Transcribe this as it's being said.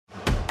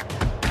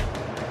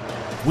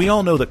We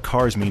all know that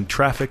cars mean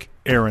traffic,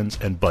 errands,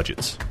 and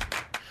budgets.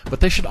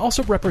 But they should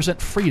also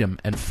represent freedom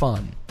and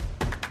fun.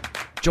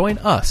 Join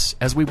us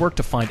as we work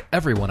to find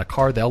everyone a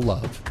car they'll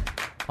love.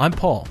 I'm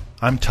Paul.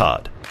 I'm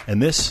Todd,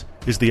 and this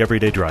is the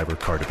Everyday Driver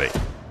Car Debate.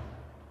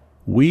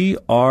 We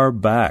are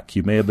back.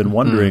 You may have been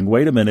wondering,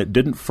 wait a minute,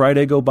 didn't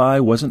Friday go by?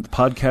 Wasn't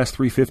Podcast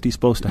 350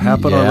 supposed to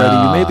happen already?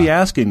 You may be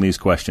asking these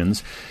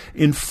questions.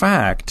 In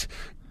fact,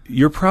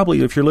 you're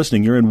probably, if you're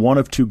listening, you're in one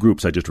of two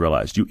groups, I just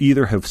realized. You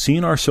either have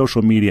seen our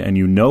social media and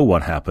you know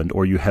what happened,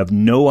 or you have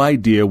no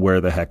idea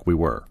where the heck we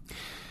were.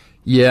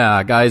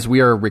 Yeah, guys, we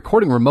are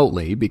recording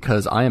remotely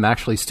because I am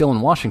actually still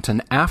in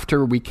Washington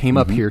after we came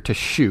up here to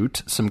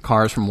shoot some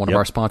cars from one of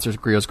our sponsors,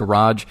 Griot's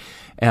Garage.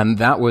 And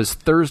that was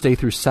Thursday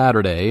through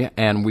Saturday.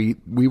 And we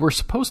were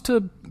supposed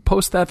to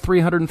post that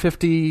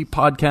 350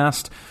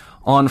 podcast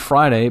on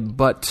Friday,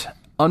 but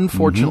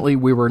unfortunately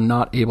we were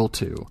not able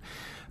to.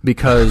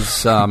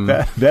 Because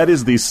that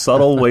is the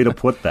subtle way to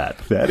put that.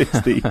 That is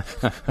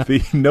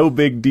the no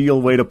big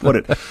deal way to put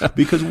it.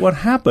 Because what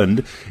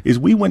happened is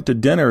we went to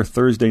dinner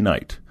Thursday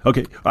night.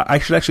 Okay, I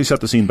should actually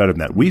set the scene better than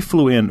that. We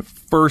flew in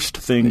first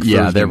thing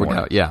Thursday there we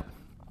morning. go.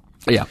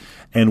 Yeah.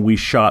 And we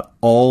shot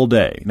all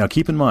day. Now,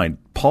 keep in mind,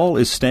 Paul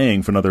is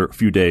staying for another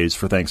few days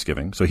for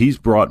Thanksgiving, so he's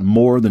brought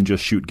more than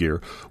just shoot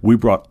gear. We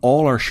brought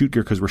all our shoot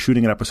gear because we're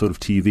shooting an episode of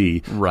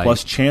TV,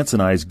 plus Chance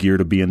and I's gear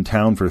to be in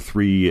town for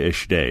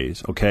 3-ish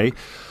days, okay?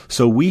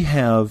 So we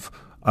have,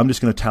 I'm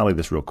just going to tally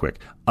this real quick.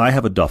 I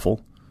have a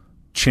duffel.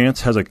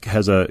 Chance has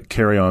a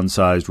carry-on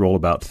sized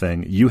rollabout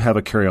thing. You have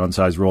a carry-on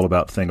sized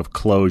rollabout thing of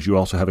clothes. You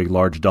also have a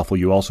large duffel.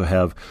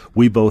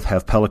 We both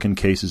have Pelican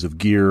cases of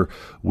gear.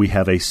 We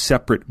have a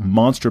separate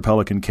monster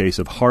Pelican case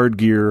of hard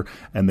gear,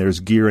 and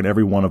there's gear in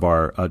every one of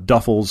our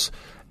duffels.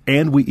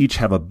 And we each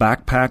have a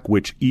backpack,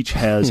 which each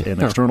has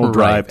an external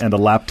drive and a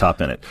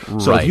laptop in it.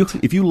 So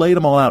if you laid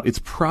them all out,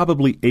 it's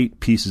probably 8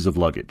 pieces of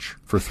luggage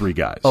for 3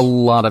 guys. A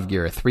lot of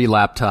gear. 3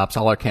 laptops,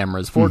 all our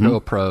cameras, 4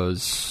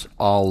 GoPros,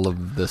 all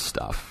of this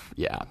stuff.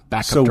 Yeah,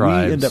 backup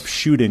drives. So we end up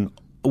shooting.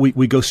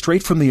 We go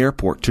straight from the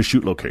airport to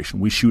shoot location.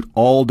 We shoot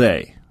all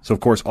day. So of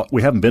course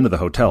we haven't been to the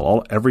hotel.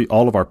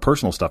 All of our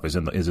personal stuff is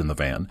in the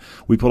van.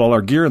 We put all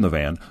our gear in the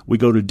van. We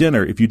go to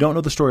dinner. If you don't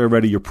know the story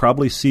already, you're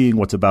probably seeing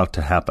what's about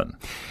to happen.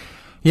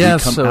 Yeah,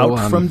 we come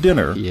out from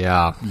dinner.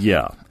 Yeah.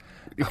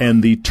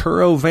 And the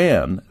Turo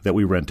van that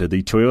we rented,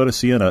 the Toyota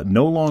Sienna,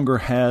 no longer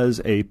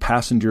has a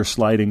passenger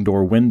sliding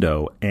door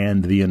window,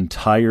 and the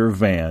entire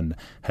van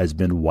has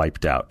been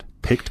wiped out,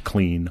 picked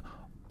clean.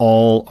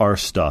 All our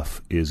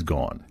stuff is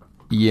gone.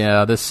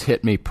 Yeah, this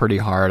hit me pretty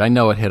hard. I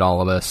know it hit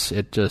all of us.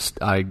 It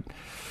just, I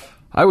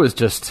was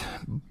just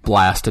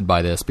blasted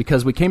by this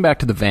because we came back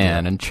to the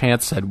van and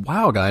Chance said,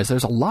 "Wow, guys,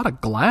 there's a lot of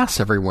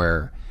glass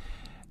everywhere."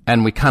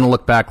 And we kind of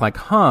looked back like,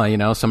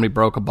 somebody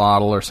broke a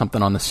bottle or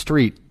something on the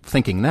street,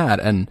 thinking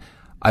that. And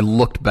I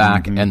looked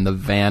back and the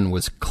van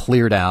was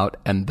cleared out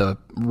and the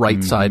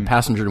right side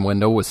passenger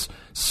window was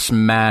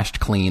smashed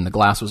clean. The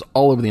glass was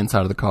all over the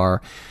inside of the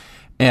car.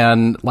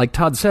 And like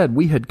Todd said,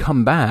 we had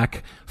come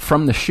back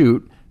from the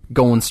shoot,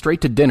 going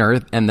straight to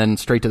dinner, and then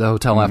straight to the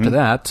hotel after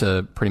that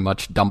to pretty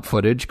much dump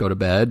footage, go to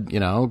bed,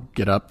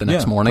 get up the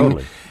next morning.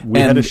 Totally. We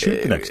had to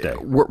shoot the next day.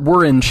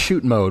 We're in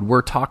shoot mode.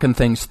 We're talking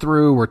things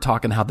through. We're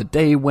talking how the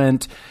day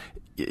went.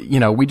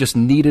 We just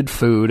needed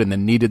food and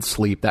then needed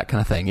sleep, that kind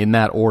of thing, in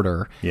that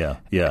order. Yeah.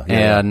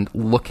 And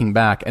looking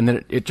back, and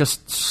then it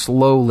just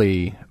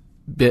slowly,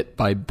 bit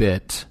by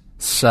bit,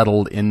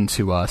 settled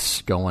into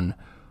us going,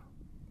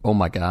 oh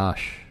my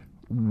gosh,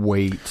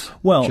 wait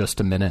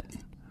just a minute.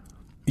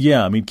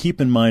 Yeah, I mean,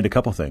 keep in mind a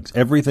couple things.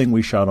 Everything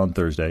we shot on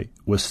Thursday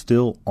was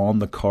still on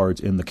the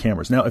cards in the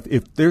cameras. Now,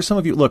 if there's some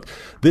of you, look,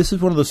 this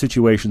is one of those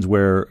situations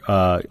where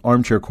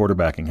armchair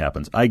quarterbacking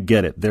happens. I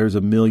get it. There's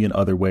a million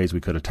other ways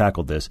we could have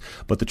tackled this.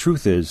 But the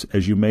truth is,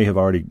 as you may have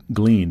already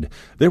gleaned,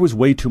 there was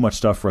way too much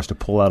stuff for us to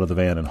pull out of the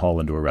van and haul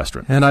into a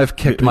restaurant. And I've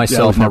kicked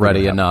myself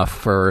already enough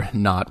for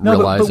not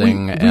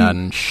realizing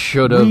and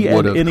should have,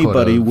 would have,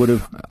 anybody would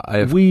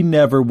have. We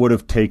never would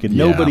have taken,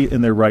 nobody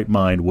in their right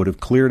mind would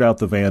have cleared out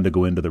the van to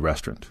go into the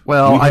restaurant.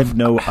 Well, we had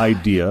no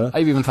idea.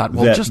 I've even thought,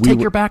 just take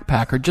your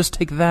backpack or just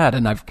take that,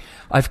 and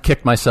I've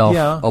kicked myself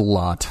a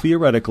lot.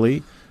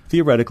 Theoretically,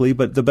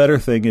 but the better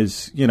thing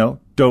is,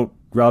 don't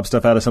rob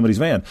stuff out of somebody's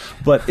van.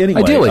 But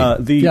anyway,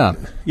 ideally,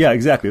 yeah,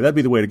 exactly. That'd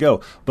be the way to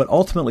go. But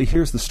ultimately,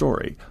 here's the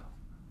story: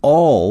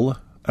 all,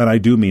 and I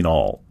do mean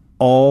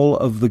all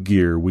of the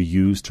gear we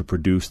used to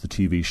produce the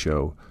TV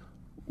show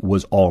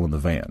was all in the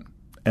van,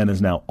 and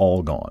is now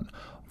all gone.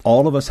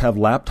 All of us have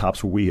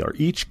laptops where we are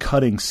each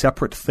cutting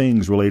separate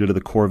things related to the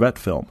Corvette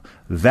film.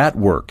 That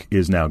work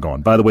is now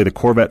gone. By the way, the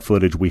Corvette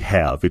footage we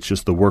have, it's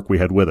just the work we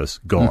had with us,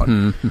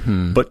 gone.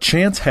 But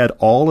Chance had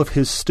all of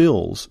his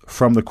stills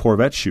from the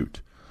Corvette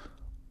shoot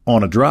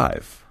on a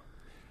drive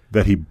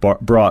that he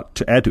brought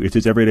to add to. It's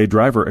his Everyday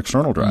Driver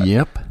external drive.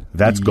 Yep.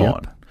 That's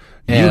gone.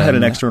 You had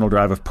an external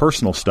drive of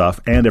personal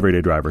stuff and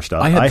Everyday Driver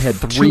stuff. I had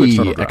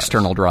 3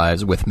 external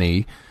drives with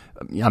me.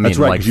 I mean, That's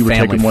right, like 'cause you were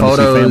family taking one to see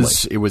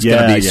photos. family. It was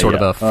going to be sort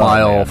of a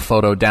file man.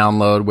 photo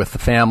download with the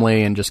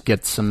family and just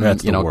get some,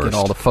 That's the get worst.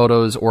 all the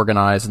photos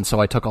organized. And so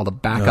I took all the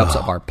backups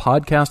of our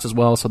podcast as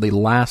well. So the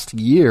last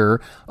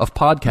year of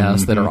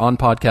podcasts that are on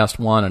Podcast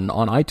One and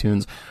on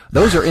iTunes,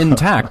 those are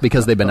intact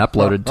because they've been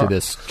uploaded to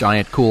this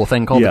giant cool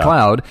thing called the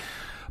cloud.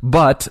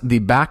 But the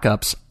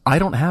backups I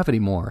don't have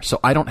anymore. So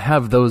I don't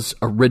have those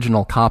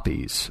original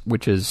copies,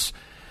 which is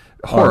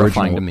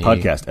horrifying to me.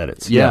 Podcast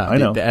edits. Yeah, I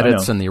know. the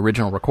edits and the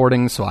original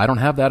recordings. So I don't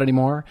have that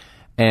anymore.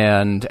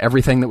 And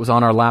everything that was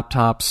on our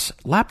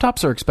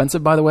laptops are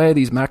expensive, by the way.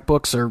 These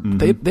MacBooks are,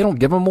 they don't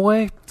give them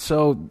away.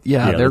 So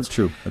they're that's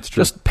true. That's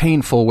true. Just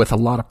painful with a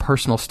lot of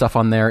personal stuff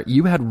on there.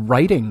 You had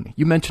writing.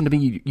 You mentioned to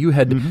me you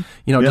had,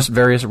 just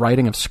various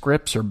writing of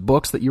scripts or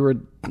books that you were,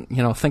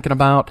 thinking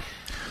about.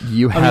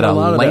 You had a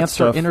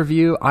Lancer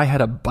interview. I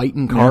had a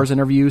Byton Cars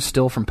interview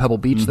still from Pebble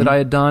Beach that I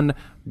had done.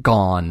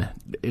 Gone.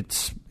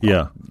 It's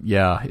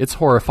it's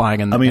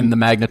horrifying, and the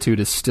magnitude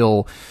is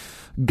still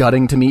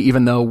gutting to me.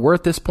 Even though we're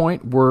at this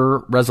point, we're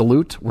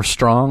resolute, we're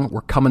strong,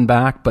 we're coming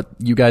back. But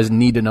you guys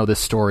need to know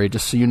this story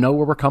just so you know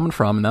where we're coming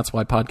from, and that's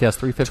why Podcast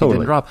 350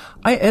 didn't drop.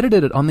 I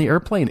edited it on the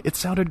airplane. It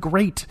sounded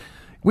great.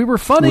 We were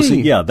funny. Well,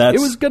 see, it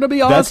was going to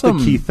be awesome. That's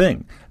the key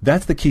thing.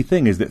 That's the key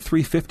thing is that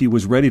 350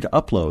 was ready to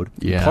upload.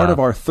 Yeah. Part of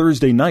our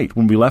Thursday night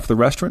when we left the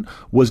restaurant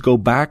was go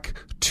back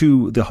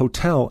to the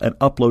hotel and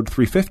upload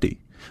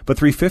 350. But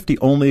 350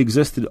 only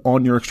existed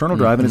on your external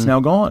drive, and it's now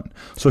gone.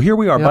 So here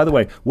we are. By the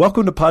way,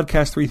 welcome to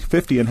Podcast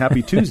 350 and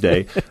happy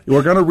Tuesday.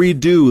 We're going to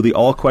redo the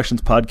All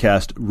Questions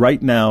podcast right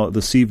now,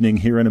 this evening,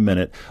 here in a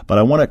minute. But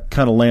I want to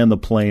kind of land the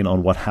plane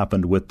on what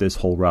happened with this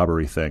whole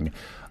robbery thing.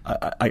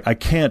 I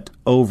can't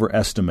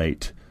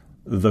overestimate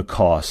the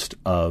cost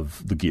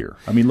of the gear.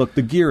 I mean, look,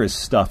 the gear is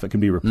stuff that can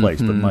be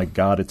replaced, but my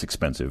God, it's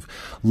expensive.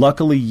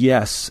 Luckily,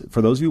 yes,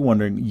 for those of you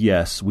wondering,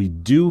 yes, we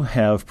do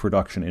have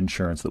production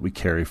insurance that we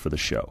carry for the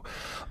show.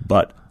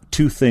 But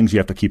two things you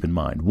have to keep in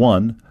mind.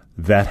 One,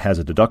 that has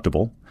a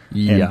deductible.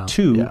 And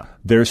two,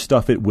 there's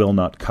stuff it will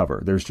not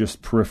cover. There's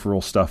just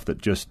peripheral stuff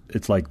that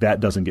it's like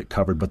that doesn't get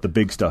covered, but the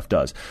big stuff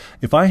does.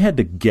 If I had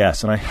to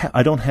guess, and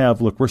I don't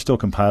have, look, we're still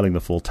compiling the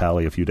full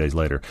tally a few days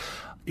later.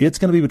 It's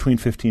going to be between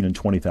 $15,000 and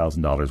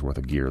 $20,000 worth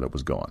of gear that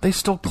was gone. They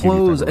stole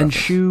clothes and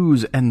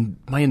shoes and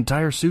my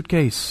entire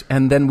suitcase.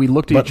 And then we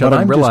looked at each other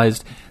and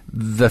realized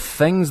the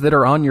things that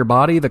are on your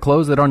body, the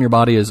clothes that are on your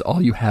body is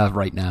all you have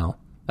right now.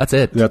 That's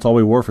it. That's all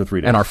we wore for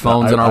 3 days. And our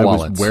phones and our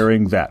wallets. I was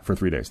wearing that for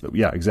 3 days.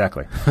 Yeah,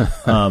 exactly.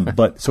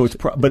 But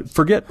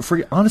forget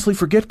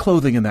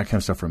clothing and that kind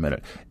of stuff for a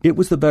minute. It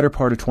was the better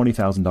part of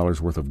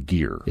 $20,000 worth of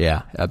gear.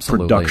 Yeah,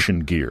 absolutely.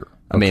 Production gear.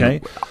 I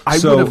mean, I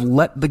would have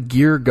let the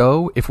gear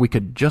go if we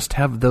could just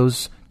have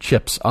those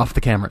chips off the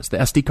cameras, the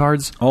SD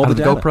cards, all out the of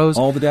the data. GoPros.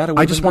 All the data.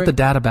 I just want the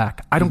data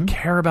back. I don't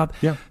care about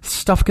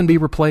stuff can be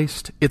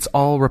replaced. It's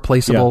all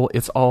replaceable.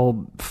 It's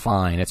all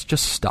fine. It's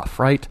just stuff,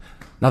 right?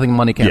 Nothing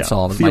money can't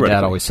solve, as my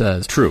dad always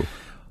says. True.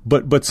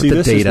 But see,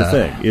 this is the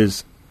thing,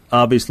 is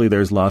obviously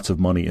there's lots of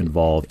money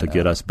involved to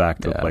get us back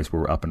to a place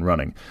where we're up and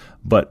running.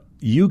 But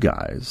you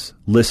guys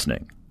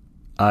listening,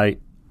 I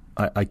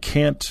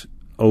can't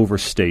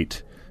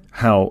overstate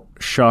how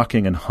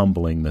shocking and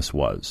humbling this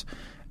was.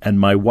 And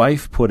my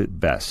wife put it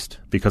best,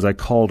 because I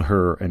called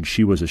her and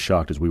she was as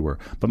shocked as we were.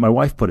 But my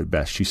wife put it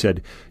best. She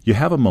said, you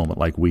have a moment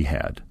like we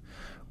had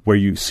where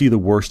you see the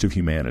worst of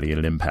humanity and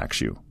it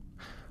impacts you.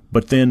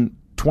 But then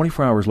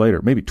 24 hours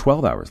later, maybe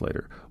 12 hours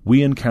later,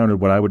 we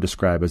encountered what I would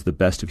describe as the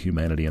best of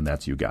humanity, and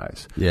that's you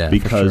guys. Yeah,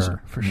 because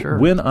for sure.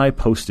 When I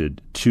posted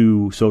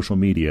to social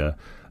media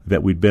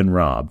that we'd been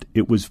robbed,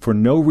 it was for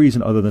no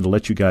reason other than to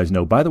let you guys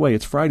know, by the way,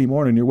 it's Friday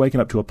morning, you're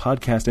waking up to a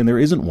podcast and there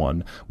isn't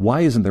one.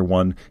 Why isn't there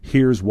one?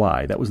 Here's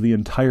why. That was the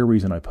entire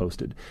reason I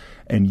posted.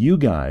 And you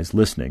guys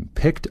listening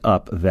picked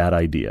up that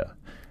idea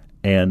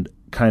and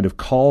kind of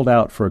called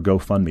out for a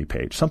GoFundMe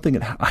page, something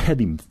that I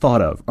hadn't even thought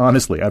of.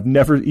 Honestly, I've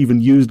never even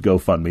used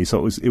GoFundMe,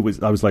 so it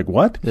was. I was like,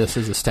 "What?" This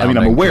is astounding.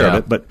 I mean, I'm aware of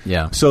it, but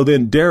So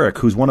then Derek,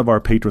 who's one of our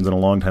patrons and a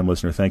longtime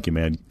listener, thank you,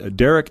 man.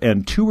 Derek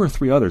and 2 or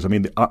 3 others. I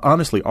mean,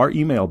 honestly, our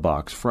email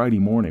box Friday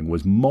morning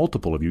was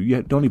multiple of you.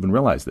 You don't even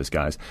realize this,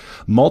 guys.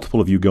 Multiple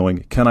of you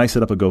going, "Can I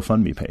set up a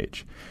GoFundMe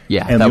page?"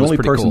 Yeah, and that the was only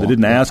pretty person cool. that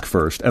didn't ask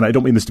first, and I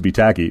don't mean this to be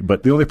tacky,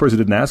 but the only person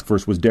that didn't ask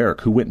first was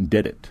Derek, who went and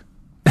did it.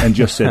 And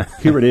just said,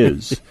 here it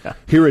is.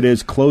 Here it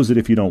is. Close it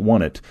if you don't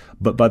want it.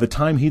 But by the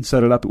time he'd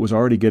set it up, it was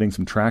already getting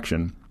some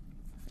traction.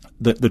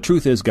 The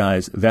truth is,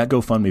 guys, that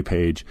GoFundMe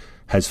page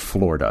has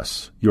floored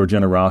us. Your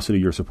generosity,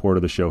 your support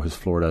of the show has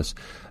floored us.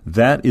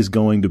 That is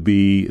going to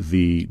be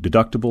the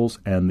deductibles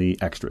and the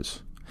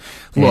extras.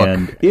 Look,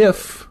 and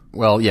if...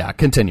 Well,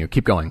 continue.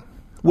 Keep going.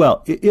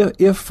 Well,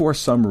 if for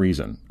some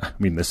reason, I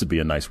mean, this would be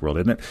a nice world,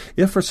 isn't it?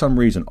 If for some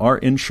reason our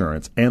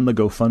insurance and the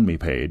GoFundMe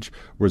page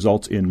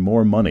results in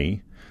more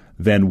money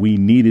than we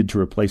needed to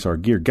replace our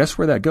gear, guess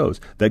where that goes?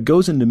 That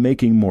goes into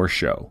making more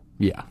show.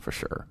 Yeah, for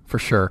sure. For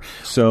sure.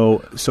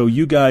 So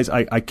you guys,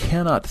 I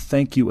cannot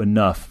thank you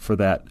enough for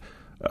that.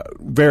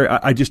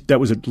 That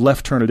was a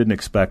left turn I didn't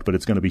expect, but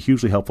it's going to be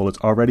hugely helpful. It's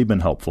already been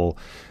helpful.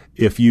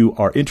 If you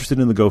are interested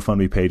in the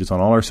GoFundMe page, it's on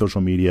all our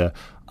social media.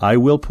 I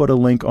will put a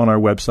link on our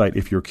website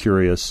if you're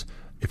curious.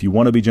 If you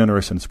want to be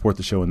generous and support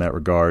the show in that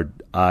regard,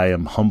 I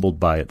am humbled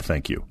by it.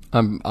 Thank you.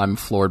 I'm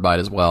floored by it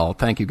as well.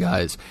 Thank you,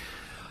 guys.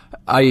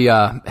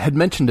 I had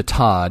mentioned to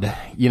Todd,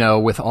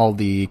 with all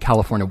the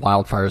California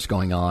wildfires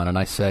going on, and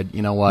I said,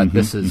 you know what,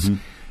 this is,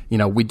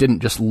 we didn't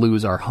just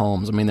lose our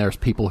homes. I mean, there's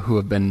people who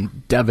have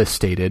been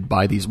devastated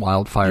by these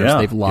wildfires. Yeah,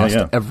 they've lost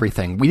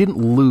everything. We didn't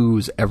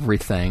lose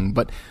everything,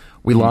 but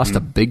we lost a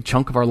big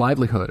chunk of our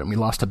livelihood, and we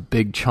lost a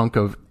big chunk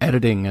of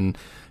editing and,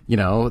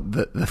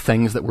 the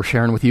things that we're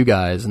sharing with you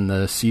guys and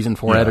the season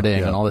 4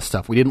 editing and all this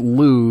stuff. We didn't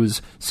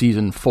lose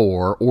season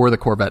 4 or the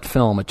Corvette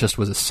film. It just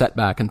was a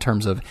setback in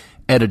terms of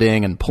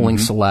editing and pulling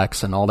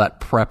selects and all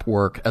that prep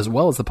work, as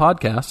well as the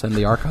podcast and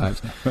the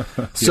archives.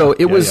 So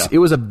it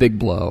was a big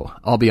blow,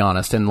 I'll be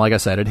honest. And like I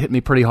said, it hit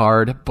me pretty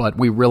hard, but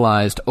we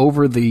realized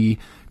over the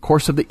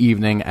course of the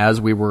evening,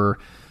 as we were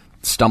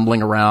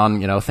stumbling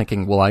around,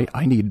 thinking, well,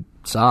 I need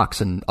socks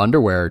and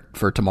underwear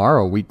for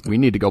tomorrow. We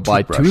need to go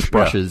buy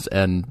toothbrushes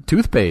and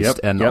toothpaste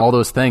and all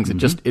those things. It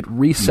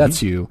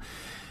resets you.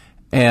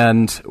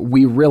 And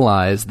we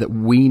realized that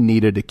we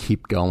needed to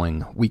keep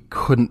going. We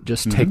couldn't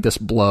just take this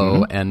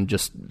blow and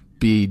just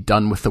be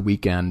done with the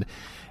weekend.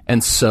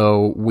 And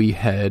so we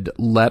had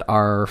let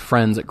our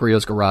friends at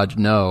Griot's Garage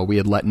know. We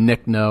had let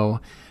Nick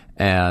know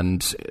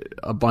and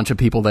a bunch of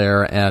people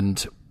there.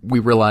 And we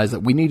realized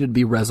that we needed to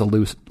be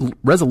resolute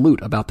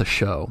about the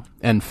show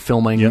and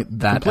filming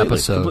that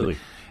episode. Completely.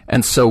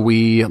 And so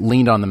we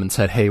leaned on them and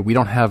said, hey, we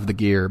don't have the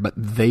gear, but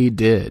they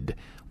did.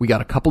 We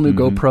got a couple new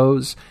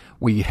GoPros.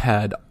 We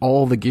had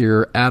all the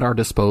gear at our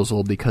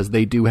disposal because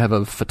they do have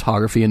a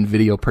photography and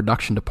video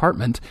production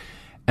department,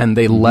 and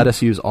they let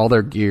us use all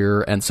their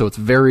gear. And so it's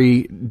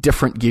very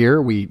different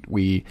gear.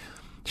 We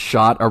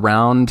shot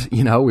around,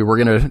 we were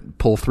going to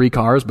pull 3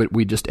 cars, but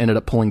we just ended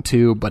up pulling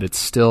 2. But it's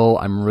still,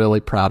 I'm really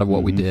proud of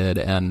what we did,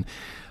 and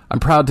I'm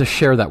proud to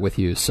share that with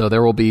you. So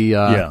there will be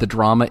the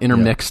drama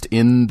intermixed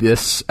in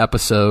this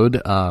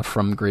episode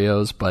from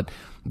Griot's, but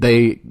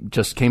they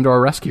just came to our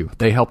rescue.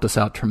 They helped us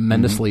out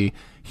tremendously.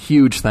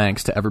 Huge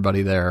thanks to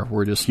everybody there.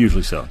 We're just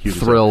hugely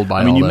thrilled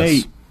by all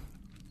this.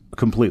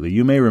 Completely.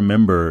 You may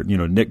remember,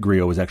 Nick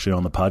Griot was actually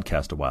on the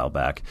podcast a while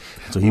back,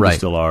 so he was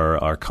still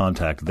our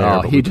contact there.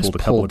 Oh, he just pulled a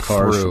couple of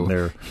cars from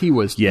there. He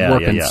was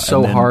working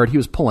so hard. He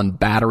was pulling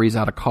batteries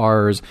out of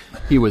cars.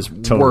 He was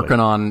working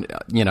on,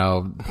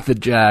 the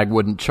Jag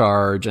wouldn't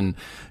charge, and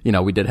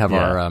we did have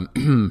our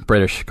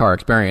British car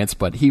experience,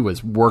 but he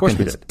was working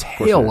his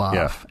tail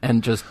off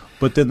and just.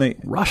 But then they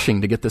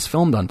rushing to get this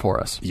film done for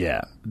us.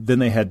 Yeah. Then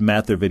they had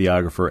Matt, their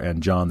videographer,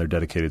 and John, their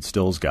dedicated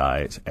stills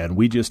guys. And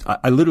we just,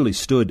 I literally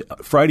stood,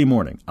 Friday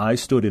morning, I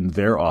stood in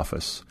their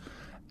office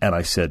and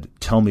I said,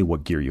 tell me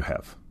what gear you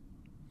have.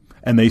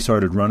 And they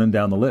started running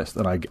down the list.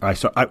 And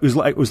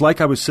it was like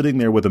I was sitting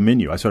there with a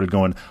menu. I started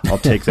going, I'll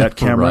take that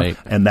camera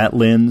and that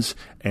lens.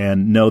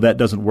 And no, that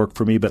doesn't work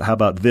for me. But how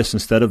about this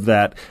instead of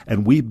that?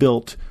 And we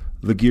built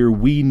the gear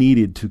we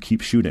needed to keep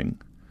shooting.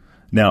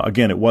 Now,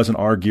 again, it wasn't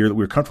our gear that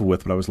we were comfortable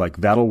with, but I was like,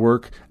 that'll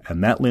work,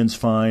 and that lens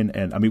fine.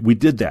 And, I mean, we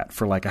did that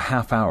for like a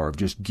half hour of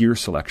just gear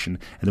selection.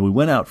 And then we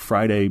went out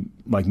Friday,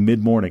 like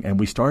mid-morning, and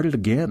we started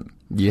again.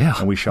 Yeah.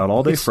 And we shot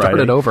all day Friday.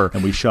 Started over.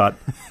 And we shot,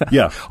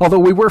 Although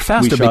we were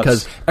faster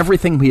because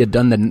everything we had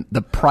done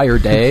the prior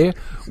day,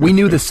 we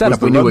knew the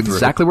setup. We knew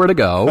exactly where to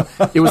go.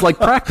 It was like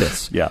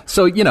practice.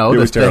 So,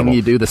 the thing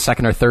you do the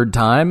second or third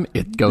time,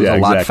 it goes a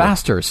lot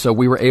faster. So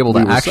we were able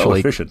to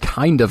actually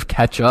kind of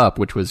catch up,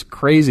 which was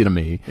crazy to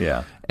me.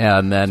 Yeah.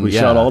 And then we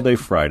shot all day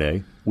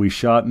Friday. We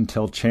shot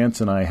until Chance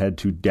and I had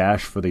to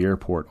dash for the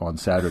airport on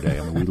Saturday.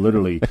 I mean, we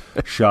literally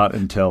shot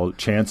until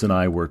Chance and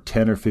I were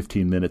 10 or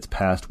 15 minutes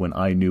past when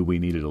I knew we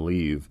needed to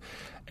leave.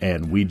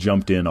 And we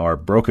jumped in our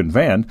broken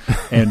van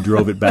and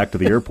drove it back to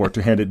the airport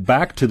to hand it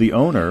back to the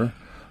owner,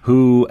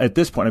 who at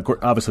this point, of course,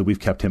 obviously we've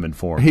kept him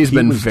informed. He's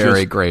been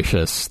very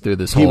gracious through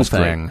this whole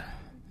thing.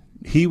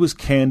 Great. He was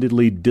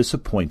candidly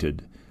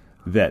disappointed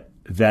that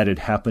had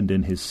happened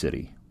in his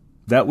city.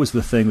 That was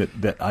the thing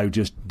that I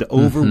just, the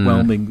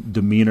overwhelming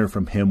demeanor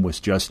from him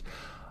was just,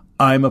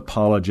 I'm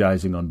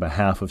apologizing on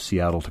behalf of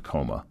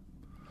Seattle-Tacoma.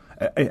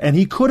 And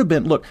he could have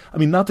been, look, I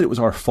mean, not that it was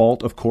our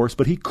fault, of course,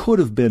 but he could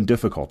have been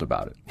difficult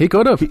about it. He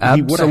could have, absolutely.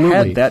 He would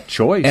have had that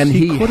choice. And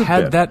he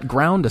had that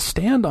ground to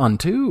stand on,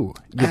 too.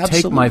 You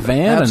take my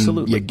van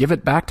and you give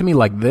it back to me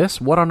like this?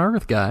 What on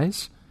earth,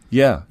 guys?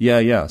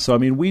 Yeah. So, I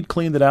mean, we'd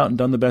cleaned it out and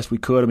done the best we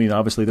could. I mean,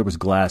 obviously there was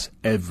glass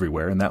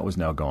everywhere, and that was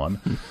now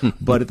gone.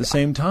 But at the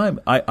same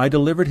time, I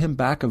delivered him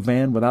back a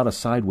van without a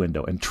side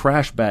window and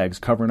trash bags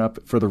covering up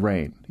for the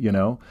rain,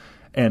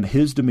 And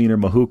his demeanor,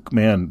 Mahouk,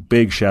 man,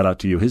 big shout out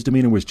to you. His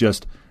demeanor was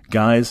just,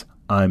 guys,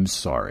 I'm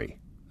sorry.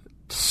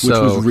 So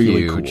which was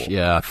really huge. Cool.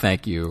 Yeah,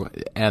 thank you.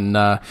 And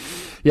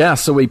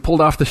so we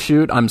pulled off the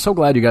shoot. I'm so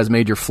glad you guys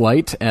made your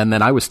flight. And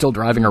then I was still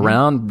driving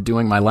around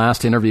doing my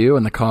last interview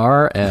in the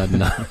car,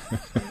 and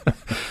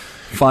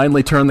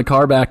finally turned the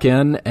car back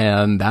in,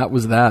 and that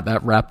was that.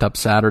 That wrapped up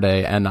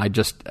Saturday, and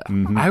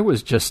I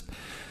was just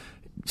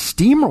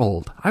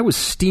steamrolled. I was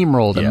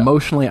steamrolled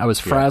emotionally. I was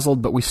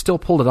frazzled, but we still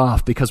pulled it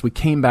off because we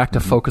came back to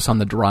focus on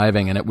the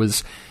driving, and it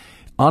was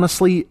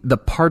honestly the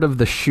part of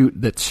the shoot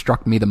that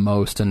struck me the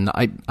most. And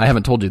I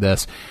haven't told you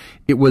this.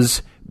 It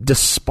was,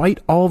 despite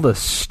all the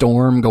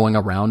storm going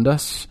around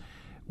us,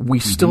 we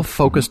still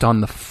focused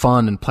on the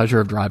fun and pleasure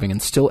of driving,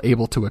 and still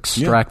able to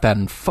extract that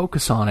and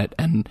focus on it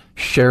and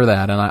share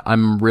that. And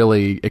I'm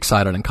really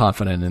excited and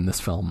confident in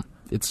this film.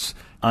 It's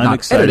I'm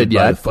excited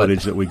by the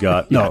footage that we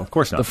got. No, of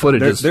course not. The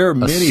footage is there are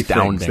many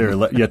astounding. things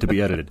that are yet to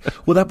be edited.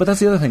 Well, but that's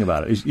the other thing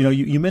about it is,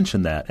 you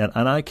mentioned that,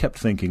 and I kept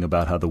thinking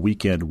about how the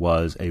weekend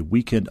was a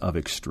weekend of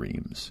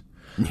extremes.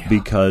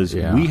 Because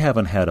we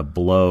haven't had a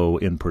blow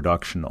in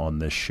production on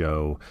this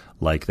show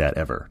like that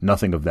ever.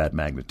 Nothing of that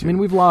magnitude. I mean,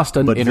 we've lost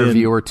an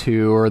interview or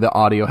two, or the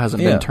audio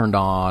hasn't been turned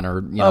on,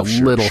 or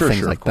little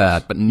things like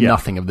that, but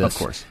nothing of this. Of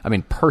course. I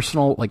mean,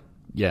 personal,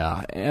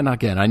 and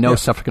again, I know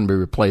stuff can be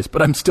replaced,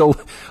 but I'm still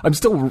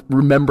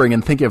remembering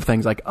and thinking of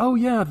things like, oh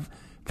yeah,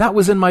 that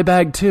was in my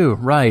bag too.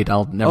 Right,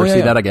 I'll never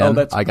see that again.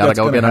 I gotta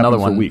go get another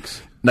one. For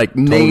weeks.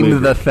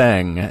 Name the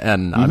thing,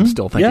 and I'm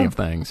still thinking of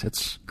things.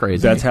 It's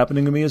crazy. That's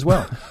happening to me as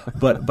well.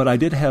 But I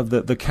did have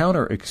the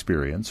counter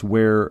experience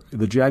where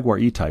the Jaguar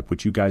E-Type,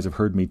 which you guys have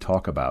heard me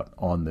talk about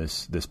on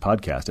this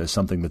podcast as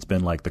something that's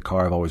been like the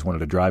car I've always wanted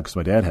to drive because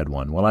my dad had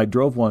one. Well, I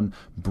drove one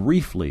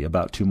briefly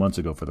about 2 months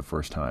ago for the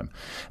first time.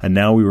 And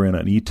now we were in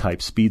an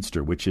E-Type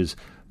Speedster, which is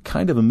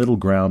kind of a middle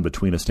ground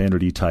between a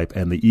standard E-Type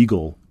and the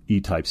Eagle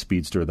E-Type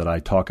Speedster that I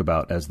talk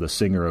about as the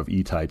singer of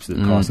E-Types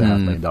that cost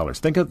 $500,000.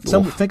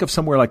 Think of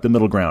somewhere like the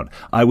middle ground.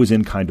 I was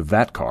in kind of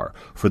that car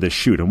for this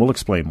shoot, and we'll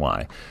explain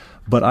why.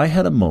 But I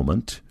had a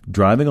moment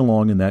driving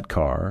along in that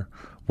car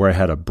where I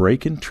had a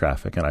break in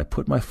traffic, and I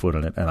put my foot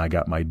on it, and I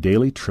got my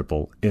daily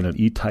triple in an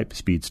E-Type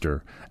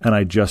Speedster, and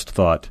I just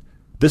thought,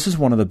 this is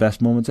one of the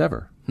best moments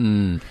ever.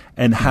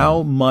 And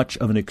how much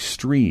of an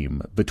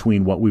extreme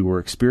between what we were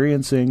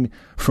experiencing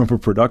from a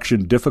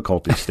production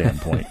difficulty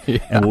standpoint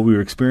and what we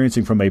were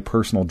experiencing from a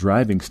personal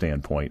driving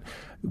standpoint.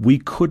 We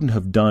couldn't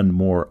have done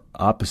more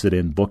opposite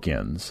end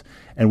bookends.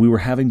 And we were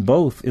having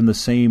both in the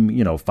same,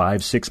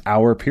 5-6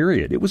 hour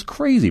period. It was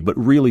crazy, but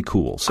really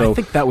cool. So I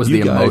think that was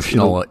the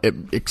emotional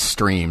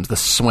extremes, the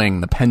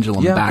swing, the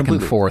pendulum back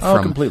and forth.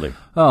 Completely.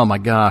 Oh my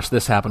gosh,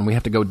 this happened. We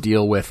have to go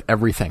deal with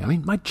everything. I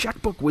mean, my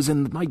checkbook was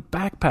in my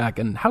backpack,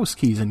 and house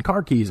keys and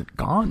car keys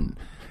gone.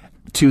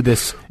 To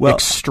this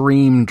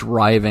extreme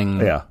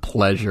driving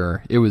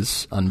pleasure. It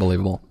was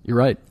unbelievable. You're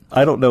right.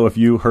 I don't know if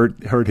you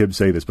heard him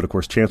say this, but of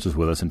course Chance was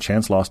with us, and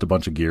Chance lost a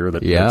bunch of gear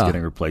that's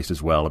getting replaced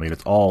as well. I mean,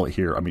 it's all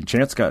here. I mean,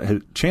 Chance.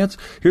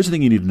 Here's the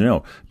thing you need to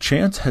know: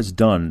 Chance has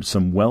done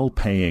some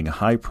well-paying,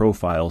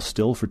 high-profile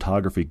still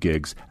photography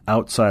gigs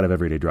outside of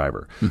Everyday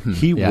Driver.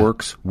 He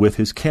works with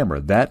his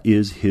camera. That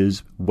is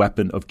his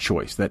weapon of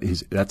choice.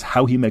 That's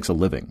how he makes a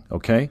living.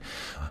 Okay.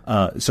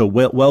 So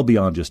well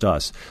beyond just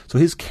us. So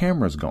his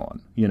camera's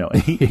gone, and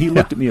he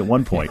looked at me at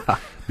one point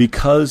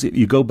because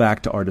you go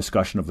back to our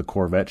discussion of the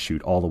Corvette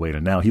shoot all the way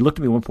to now. He looked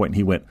at me at one point and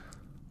he went,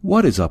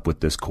 "What is up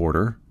with this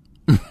quarter?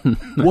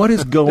 What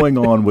is going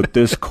on with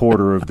this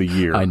quarter of the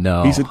year?" I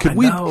know. He said,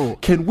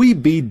 can we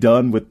be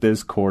done with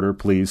this quarter,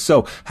 please?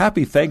 So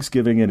happy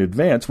Thanksgiving in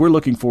advance. We're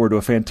looking forward to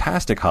a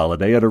fantastic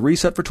holiday and a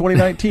reset for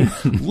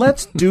 2019.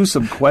 Let's do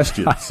some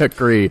questions. I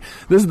agree.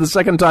 This is the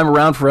second time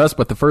around for us,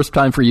 but the first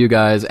time for you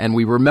guys, and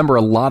we remember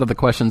a lot of the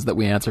questions that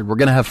we answered. We're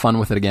going to have fun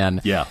with it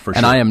again. Yeah, for sure.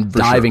 And I am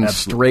diving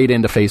straight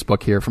into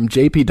Facebook here from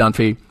JP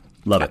Dunphy.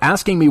 Love it.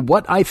 Asking me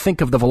what I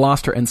think of the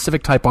Veloster and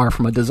Civic Type R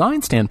from a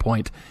design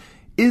standpoint.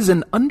 Is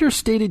an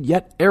understated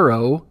yet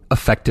aero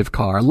effective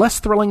car less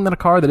thrilling than a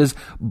car that is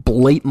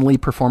blatantly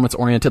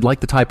performance-oriented like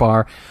the Type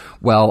R?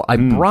 Well, I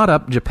brought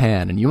up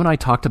Japan, and you and I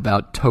talked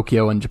about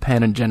Tokyo and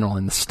Japan in general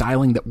and the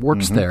styling that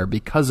works there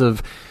because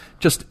of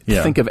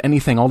think of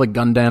anything, all the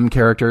Gundam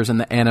characters and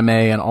the anime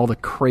and all the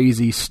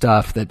crazy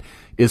stuff that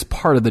is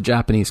part of the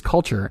Japanese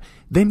culture.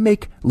 They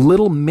make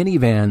little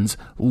minivans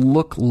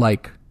look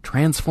like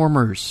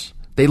Transformers.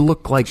 They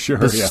look like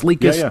the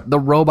sleekest, the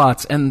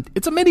robots, and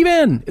it's a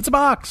minivan. It's a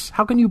box.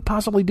 How can you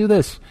possibly do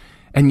this?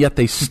 And yet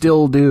they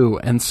still do.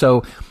 And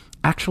so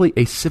actually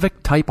a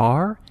Civic Type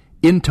R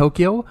in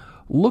Tokyo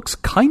looks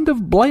kind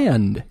of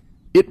bland.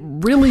 It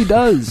really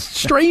does.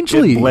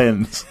 Strangely.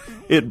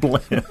 It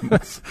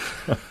blends.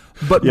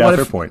 But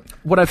fair point.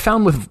 What I've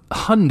found with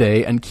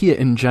Hyundai and Kia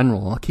in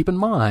general, keep in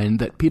mind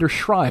that Peter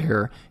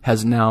Schreier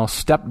has now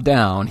stepped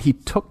down. He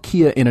took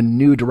Kia in a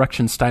new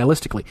direction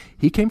stylistically.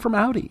 He came from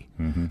Audi.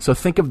 So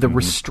think of the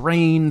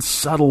restrained,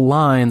 subtle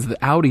lines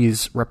that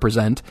Audis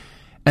represent.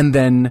 And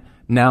then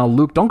now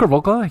Luke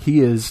Donkervolke, he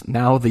is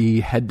now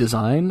the head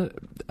designer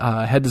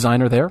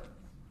there.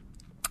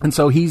 And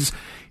so he's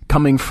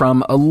coming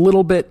from a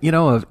little bit,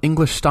 of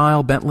English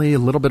style Bentley, a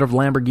little bit of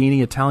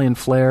Lamborghini, Italian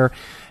flair.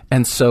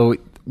 And so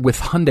with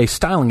Hyundai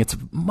styling, it's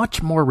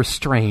much more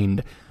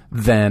restrained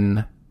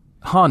than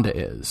Honda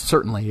is,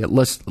 certainly, at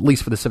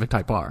least for the Civic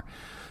Type R.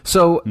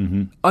 So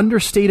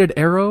understated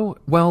aero,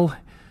 well,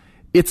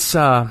 it's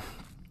not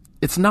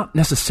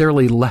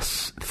necessarily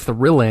less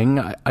thrilling,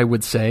 I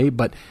would say,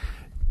 but,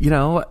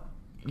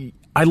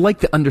 I like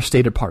the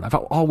understated part. I've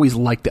always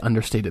liked the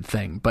understated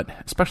thing, but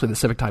especially the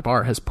Civic Type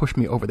R has pushed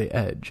me over the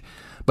edge.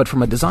 But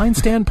from a design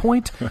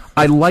standpoint,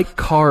 I like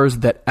cars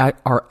that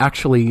are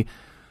actually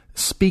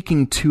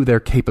speaking to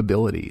their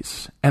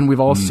capabilities. And we've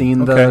all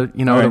seen the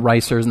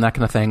racers and that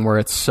kind of thing where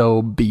it's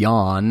so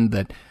beyond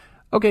that,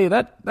 okay,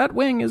 that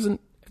wing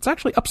it's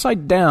actually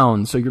upside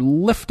down, so you're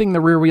lifting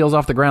the rear wheels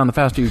off the ground the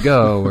faster you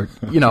go. Or,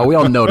 we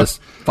all notice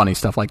funny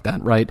stuff like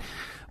that, right?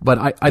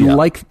 But I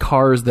like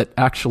cars that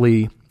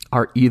actually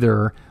are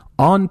either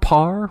on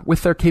par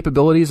with their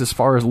capabilities as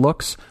far as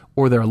looks,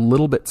 or they're a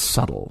little bit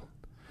subtle.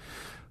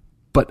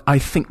 But I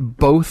think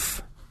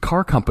both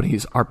car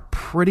companies are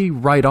pretty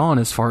right on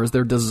as far as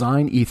their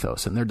design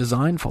ethos and their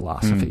design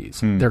philosophies.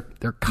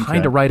 They're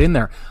kind of right in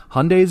there.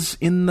 Hyundai's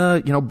in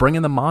the,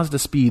 bringing the Mazda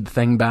speed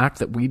thing back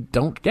that we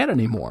don't get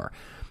anymore.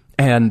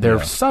 And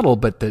they're subtle,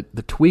 but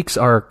the tweaks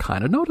are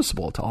kind of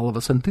noticeable to all of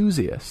us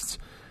enthusiasts.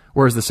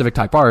 Whereas the Civic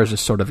Type R is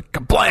just sort of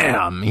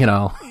kablam,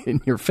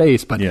 in your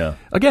face. But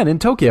again, in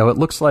Tokyo, it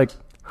looks like,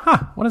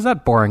 what is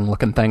that boring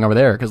looking thing over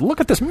there? Because look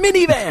at this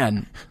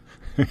minivan.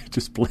 It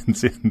just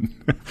blends in.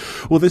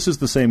 Well, this is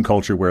the same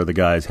culture where the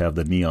guys have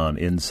the neon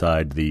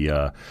inside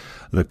the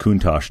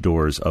Countach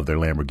doors of their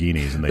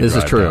Lamborghinis, and they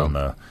drive down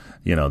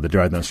they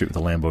drive down the street with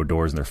the Lambo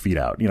doors and their feet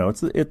out.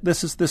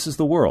 This is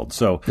the world.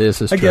 So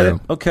this is I true. get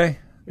it. Okay.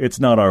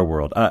 It's not our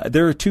world.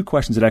 There are two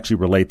questions that actually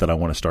relate that I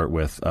want to start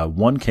with.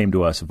 One came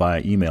to us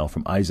via email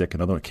from Isaac.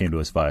 Another one came to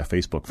us via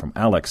Facebook from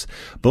Alex,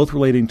 both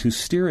relating to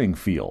steering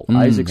feel.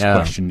 Isaac's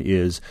question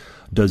is,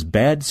 does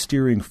bad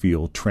steering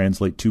feel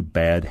translate to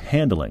bad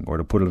handling? Or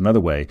to put it another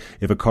way,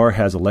 if a car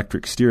has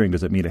electric steering,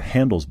 does it mean it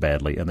handles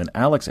badly? And then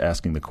Alex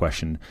asking the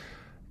question,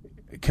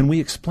 can we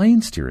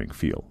explain steering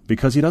feel?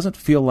 Because he doesn't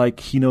feel like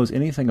he knows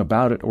anything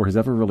about it or has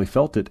ever really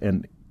felt it,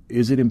 and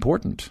is it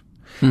important?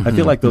 I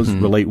feel like those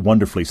relate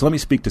wonderfully. So let me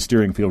speak to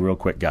steering feel real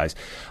quick, guys.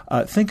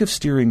 Think of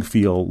steering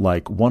feel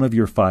like one of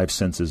your five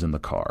senses in the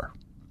car.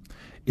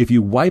 If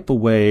you wipe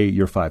away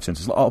your five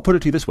senses, I'll put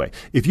it to you this way.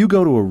 If you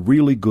go to a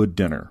really good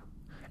dinner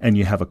and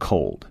you have a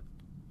cold,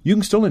 you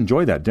can still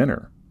enjoy that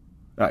dinner.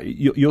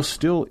 You'll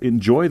still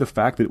enjoy the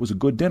fact that it was a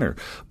good dinner.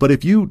 But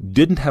if you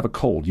didn't have a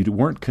cold, you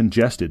weren't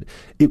congested,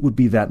 it would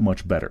be that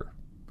much better.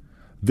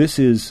 This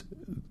is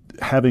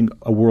having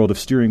a world of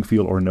steering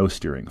feel or no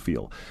steering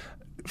feel.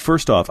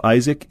 First off,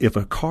 Isaac, if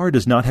a car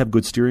does not have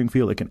good steering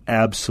feel, it can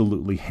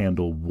absolutely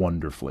handle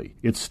wonderfully.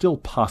 It's still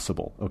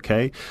possible,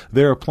 okay?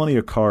 There are plenty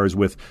of cars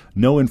with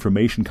no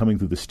information coming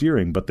through the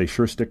steering, but they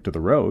sure stick to the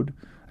road,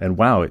 and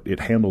wow, it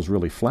handles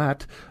really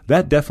flat.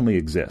 That definitely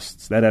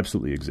exists. That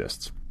absolutely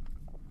exists.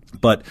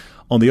 But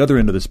on the other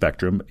end of the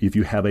spectrum, if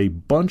you have a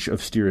bunch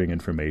of steering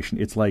information,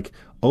 it's like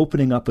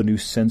opening up a new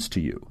sense to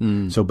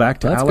you. So back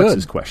to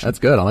Alex's question. That's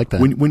good. I like that.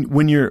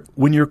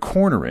 When you're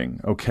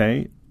cornering,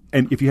 okay,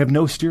 and if you have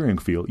no steering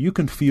feel, you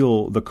can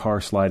feel the car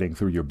sliding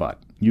through your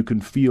butt. You can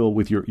feel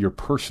with your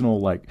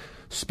personal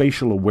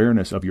spatial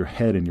awareness of your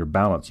head and your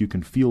balance, you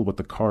can feel what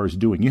the car is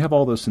doing. You have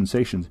all those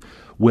sensations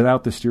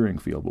without the steering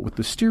feel. But with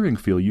the steering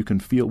feel, you can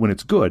feel, when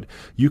it's good,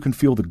 you can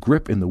feel the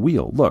grip in the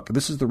wheel. Look,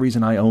 this is the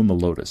reason I own the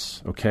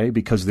Lotus, okay?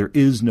 Because there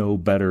is no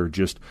better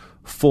just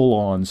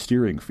full-on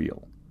steering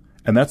feel.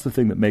 And that's the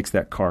thing that makes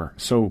that car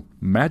so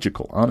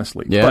magical,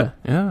 honestly. Yeah,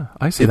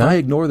 I see that. If I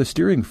ignore the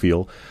steering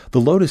feel,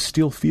 the Lotus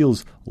still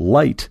feels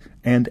light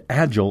and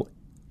agile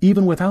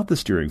even without the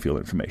steering feel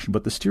information.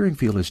 But the steering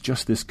feel is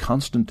just this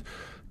constant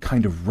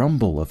kind of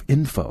rumble of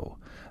info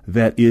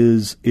that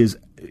is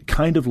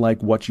kind of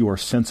like what your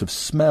sense of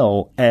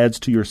smell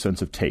adds to your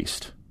sense of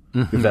taste,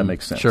 if that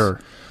makes sense.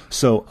 Sure.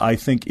 So I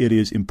think it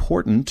is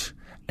important.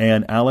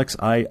 And Alex,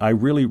 I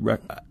really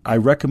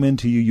recommend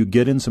to you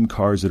get in some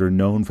cars that are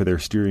known for their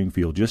steering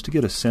feel just to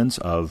get a sense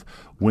of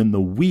when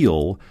the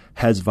wheel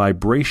has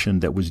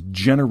vibration that was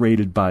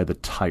generated by the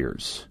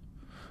tires.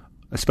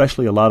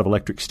 Especially a lot of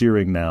electric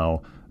steering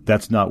now,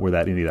 that's not where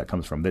any of that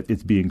comes from.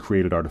 It's being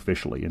created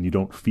artificially, and you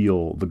don't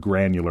feel the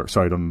granular,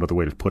 sorry, I don't know another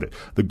way to put it,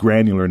 the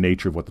granular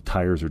nature of what the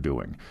tires are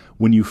doing.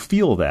 When you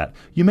feel that,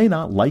 you may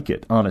not like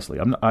it,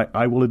 honestly.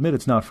 I will admit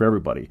it's not for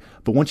everybody.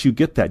 But once you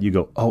get that, you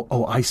go,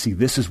 oh, I see,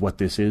 this is what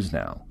this is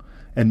now.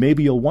 And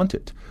maybe you'll want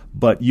it.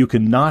 But you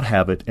can not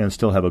have it and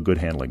still have a good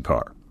handling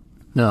car.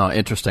 No,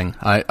 interesting.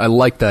 I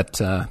like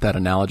that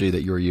analogy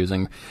that you were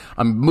using.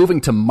 I'm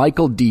moving to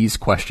Michael D's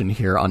question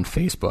here on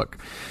Facebook.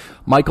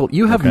 Michael,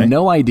 you have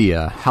no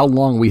idea how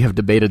long we have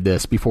debated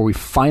this before we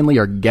finally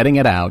are getting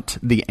it out,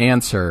 the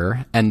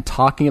answer, and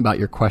talking about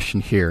your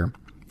question here.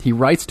 He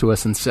writes to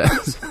us and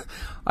says,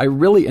 I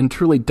really and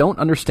truly don't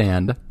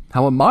understand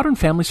how a modern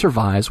family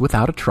survives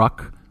without a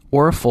truck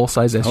or a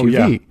full-size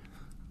SUV.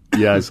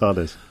 Yeah, I saw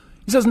this.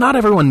 He says, not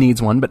everyone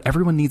needs one, but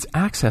everyone needs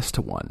access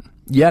to one.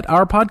 Yet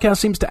our podcast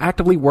seems to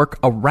actively work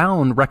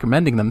around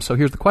recommending them. So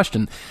here's the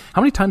question.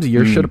 How many times a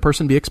year should a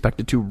person be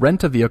expected to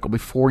rent a vehicle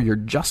before you're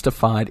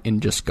justified in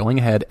just going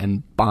ahead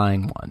and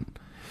buying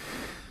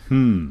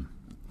one?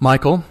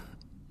 Michael?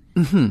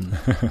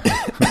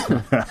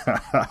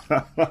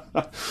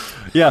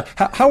 Yeah.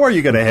 How are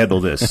you going to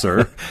handle this,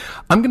 sir?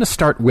 I'm going to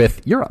start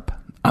with Europe.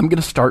 I'm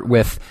going to start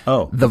with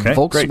the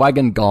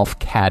Volkswagen Golf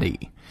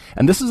Caddy.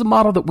 And this is a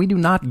model that we do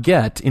not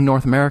get in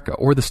North America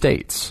or the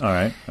States. All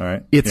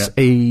right. It's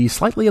a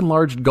slightly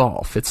enlarged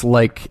Golf. It's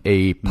like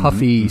a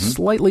puffy,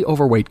 slightly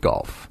overweight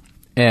Golf.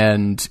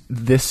 And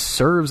this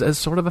serves as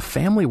sort of a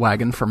family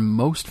wagon for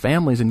most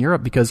families in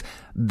Europe because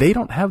they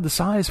don't have the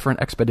size for an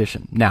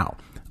Expedition. Now,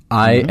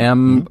 I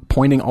am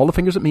pointing all the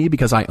fingers at me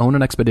because I own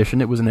an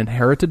Expedition. It was an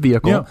inherited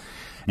vehicle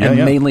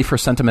mainly for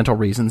sentimental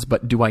reasons.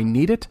 But do I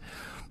need it?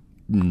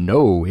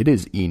 No, it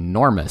is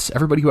enormous.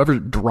 Everybody who ever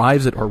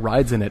drives it or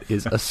rides in it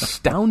is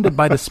astounded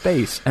by the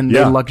space, and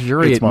they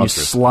luxuriate. And you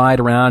slide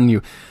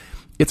around.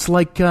 It's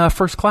like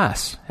first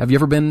class. Have you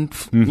ever been,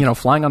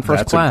 flying on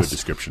first class? That's a good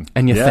description.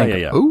 And you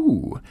think,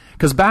 ooh,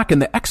 because back in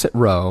the exit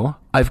row,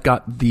 I've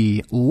got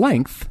the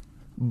length,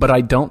 but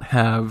I don't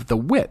have the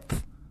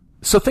width.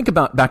 So think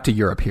about back to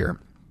Europe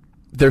here.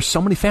 There's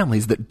so many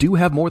families that do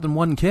have more than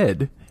one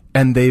kid.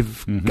 And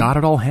they've got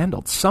it all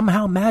handled.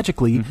 Somehow,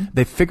 magically,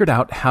 they've figured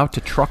out how to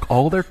truck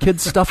all their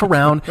kids' stuff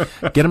around,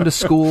 get them to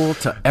school,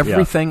 to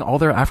everything, all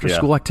their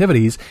after-school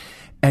activities,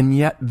 and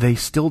yet they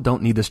still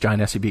don't need this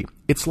giant SUV.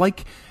 It's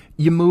like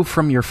you move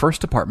from your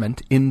first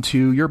apartment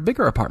into your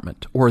bigger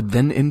apartment, or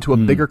then into a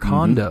bigger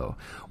condo,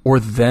 or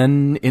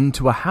then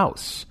into a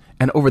house.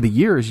 And over the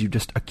years, you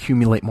just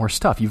accumulate more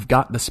stuff. You've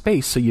got the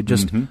space, so you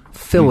just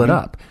fill it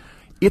up.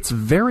 It's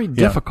very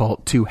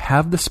difficult to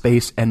have the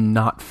space and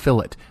not fill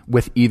it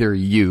with either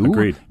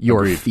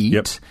your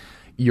feet,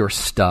 your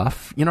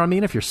stuff. You know what I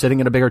mean? If you're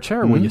sitting in a bigger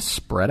chair, well, you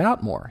spread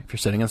out more. If you're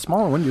sitting in a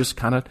smaller one, you're just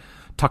kind of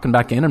tucking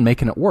back in and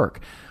making it work.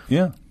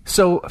 Yeah.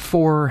 So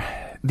for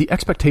the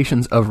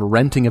expectations of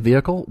renting a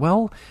vehicle,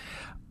 well,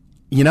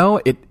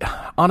 it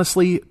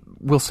honestly,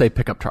 we'll say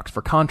pickup trucks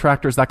for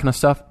contractors, that kind of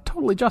stuff,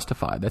 totally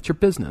justified. That's your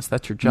business.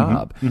 That's your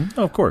job.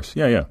 Oh, of course.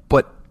 Yeah.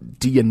 But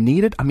do you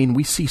need it? I mean,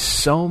 we see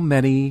so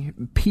many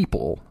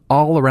people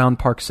all around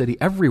Park City,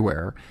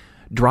 everywhere,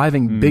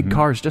 driving big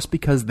cars just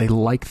because they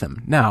like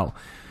them. Now,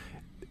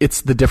 it's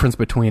the difference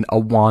between a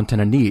want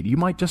and a need. You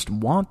might just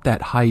want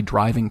that high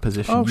driving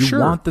position. Oh, you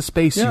want the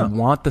space. You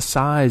want the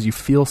size. You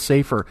feel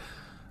safer.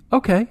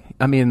 Okay.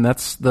 I mean,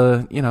 that's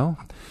that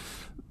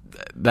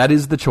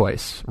is the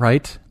choice,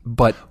 right?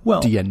 But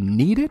do you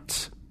need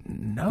it?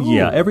 No.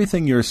 Yeah,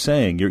 everything you're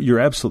saying, you're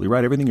absolutely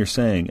right. Everything you're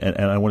saying, and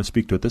I want to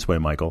speak to it this way,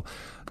 Michael.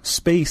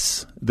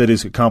 Space that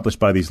is accomplished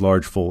by these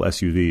large, full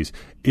SUVs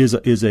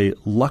is a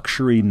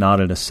luxury,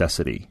 not a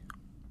necessity.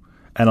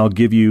 And I'll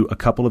give you a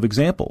couple of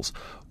examples.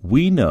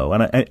 We know,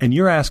 and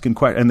you're asking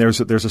quite, and there's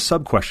a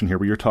sub question here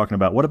where you're talking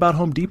about what about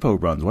Home Depot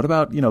runs? What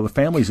about the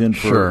families in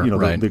for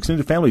the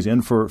extended families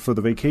in for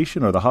the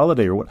vacation or the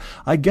holiday or what?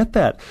 I get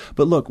that,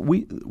 but look,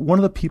 one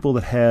of the people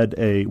that had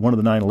one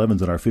of the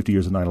 911s in our 50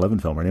 Years of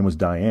 9/11 film, her name was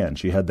Diane.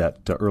 She had that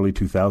early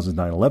 2000s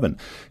 911.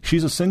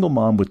 She's a single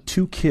mom with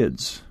 2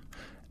 kids.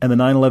 And the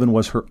 911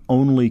 was her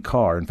only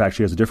car. In fact,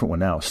 she has a different one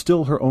now.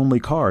 Still her only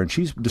car. And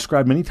she's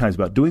described many times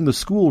about doing the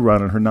school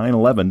run on her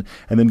 911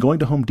 and then going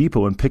to Home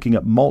Depot and picking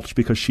up mulch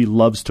because she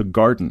loves to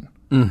garden.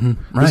 Right.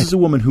 This is a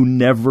woman who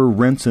never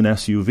rents an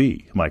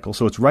SUV, Michael.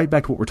 So it's right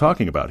back to what we're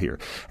talking about here.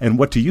 And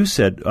what you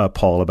said,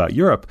 Paul, about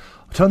Europe,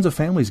 tons of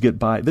families get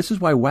by. This is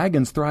why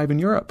wagons thrive in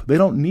Europe. They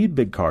don't need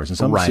big cars. In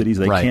some cities,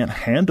 they can't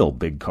handle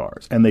big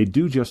cars, and they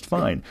do just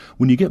fine.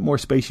 When you get more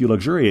space, you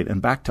luxuriate.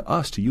 And back to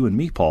us, to you and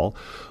me, Paul,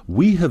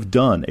 we have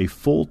done a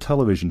full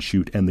television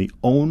shoot, and the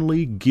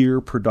only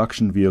gear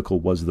production vehicle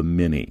was the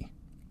Mini.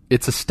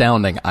 It's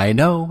astounding. I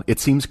know.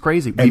 It seems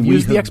crazy. We've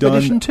used the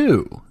Expedition,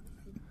 too.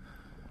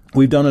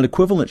 We've done an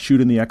equivalent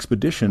shoot in the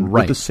Expedition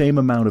with the same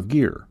amount of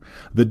gear.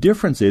 The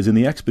difference is in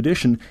the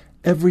Expedition,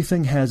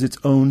 everything has its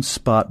own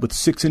spot with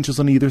 6 inches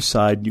on either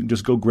side. You can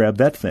just go grab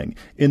that thing.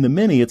 In the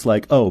Mini, it's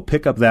like,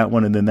 pick up that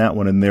one and then that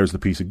one, and there's the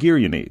piece of gear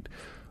you need.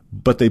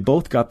 But they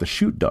both got the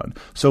shoot done.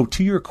 So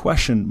to your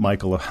question,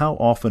 Michael, of how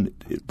often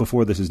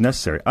before this is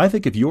necessary, I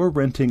think if you're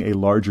renting a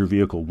larger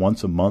vehicle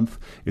once a month,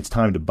 it's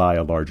time to buy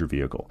a larger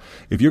vehicle.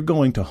 If you're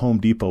going to Home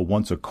Depot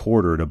once a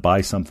quarter to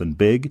buy something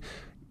big,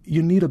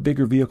 you need a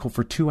bigger vehicle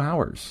for 2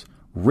 hours.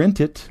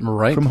 Rent it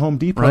from Home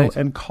Depot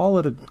and call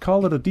it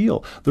a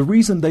deal. The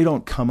reason they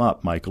don't come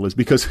up, Michael, is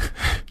because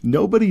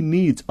nobody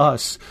needs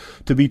us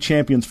to be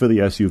champions for the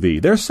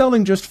SUV. They're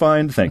selling just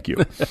fine, thank you.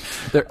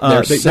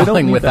 They're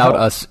selling without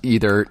us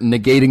either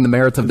negating the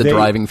merits of the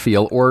driving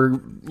feel or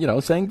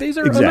saying these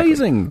are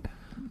amazing.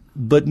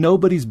 But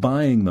nobody's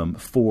buying them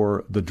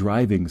for the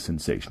driving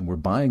sensation. We're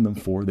buying them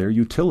for their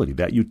utility,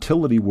 that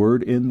utility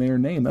word in their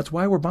name. That's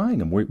why we're buying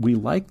them. We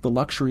like the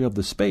luxury of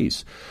the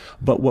space.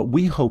 But what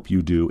we hope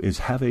you do is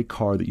have a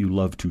car that you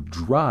love to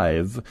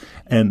drive,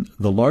 and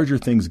the larger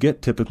things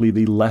get, typically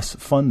the less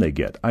fun they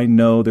get. I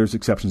know there's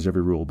exceptions to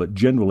every rule, but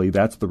generally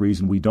that's the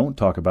reason we don't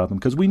talk about them,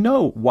 because we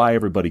know why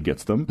everybody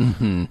gets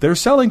them. They're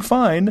selling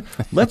fine.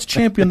 Let's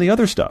champion the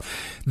other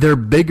stuff. They're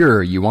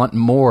bigger. You want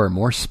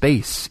more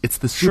space. It's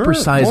the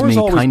supersize me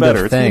kind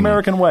better. of thing. It's the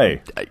American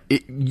way.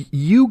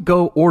 You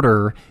go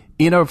order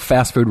in a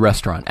fast food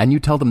restaurant and you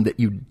tell them that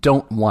you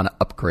don't want to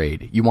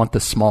upgrade, you want the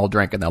small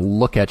drink, and they'll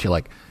look at you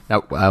like,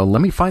 now,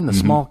 let me find the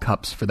small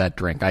cups for that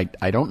drink.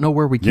 I don't know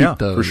where we keep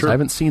those. For sure. I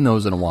haven't seen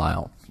those in a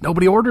while.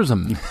 Nobody orders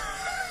them.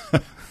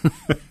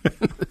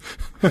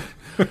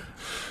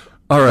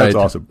 All right. That's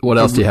awesome. What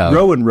else do you have?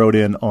 Rowan wrote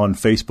in on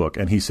Facebook,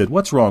 and he said,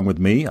 "What's wrong with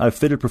me? I've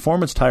fitted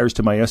performance tires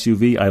to my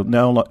SUV. I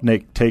now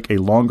take a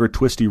longer,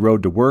 twisty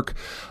road to work.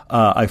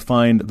 I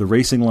find the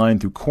racing line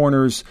through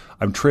corners.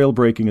 I'm trail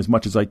braking as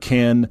much as I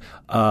can.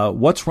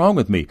 What's wrong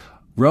with me?"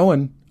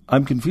 Rowan,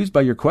 I'm confused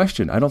by your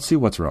question. I don't see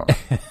what's wrong.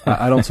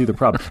 I don't see the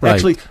problem. Right.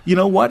 Actually, you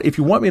know what? If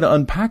you want me to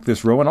unpack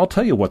this, Rowan, I'll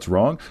tell you what's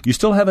wrong. You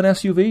still have an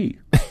SUV.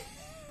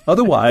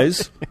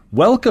 Otherwise,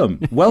 welcome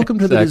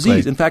to the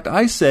disease. In fact,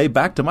 I say,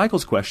 back to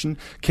Michael's question,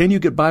 can you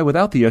get by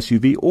without the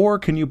SUV, or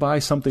can you buy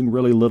something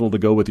really little to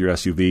go with your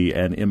SUV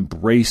and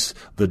embrace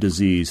the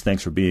disease?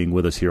 Thanks for being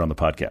with us here on the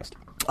podcast.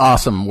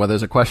 Awesome. Well,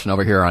 there's a question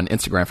over here on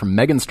Instagram from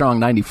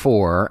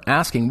MeganStrong94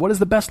 asking, what is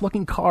the best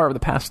looking car of the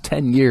past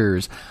 10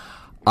 years?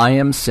 I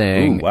am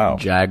saying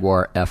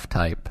Jaguar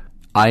F-Type.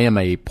 I am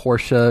a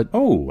Porsche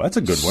that's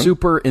a good one.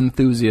 Super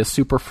enthusiast,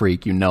 super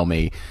freak. You know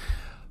me.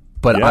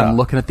 But I'm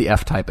looking at the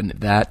F-Type, and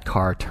that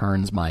car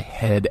turns my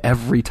head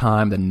every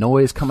time. The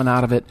noise coming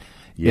out of it,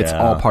 it's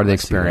all part of the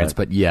experience.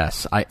 But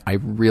yes, I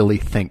really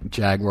think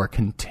Jaguar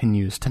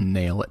continues to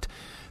nail it.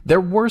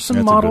 There were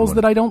some models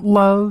that I don't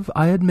love,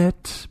 I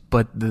admit,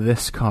 but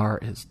this car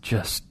is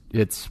just,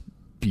 it's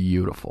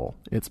beautiful.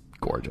 It's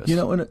gorgeous. You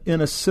know,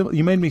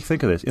 you made me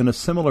think of this. In a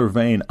similar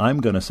vein,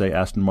 I'm going to say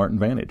Aston Martin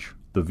Vantage,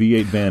 the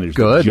V8 Vantage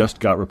that just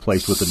got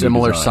replaced with a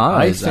similar new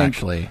design. size,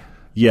 actually.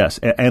 Yes,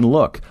 and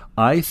look,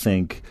 I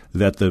think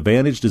that the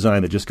Vantage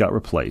design that just got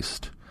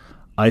replaced,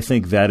 I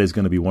think that is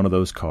going to be one of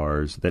those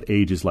cars that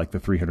ages like the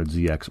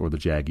 300ZX or the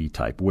Jag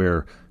E-Type,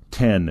 where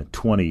 10,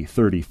 20,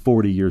 30,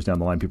 40 years down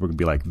the line, people are going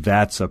to be like,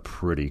 that's a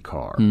pretty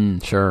car.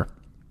 Sure.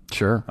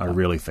 I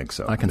really think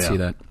so. I can see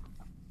that.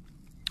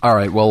 All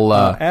right, well...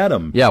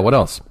 Adam. Yeah, what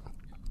else?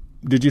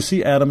 Did you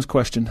see Adam's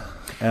question?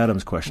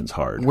 Adam's question's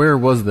hard. Where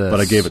was this?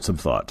 But I gave it some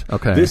thought.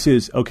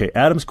 Okay.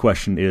 Adam's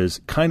question is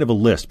kind of a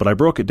list, but I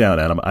broke it down,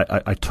 Adam.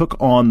 I took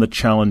on the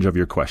challenge of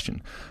your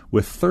question.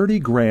 With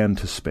 $30,000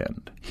 to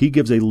spend, he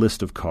gives a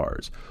list of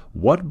cars.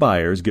 What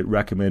buyers get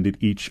recommended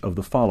each of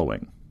the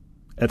following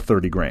at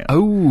 $30,000?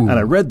 Oh. And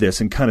I read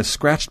this and kind of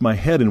scratched my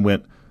head and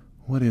went,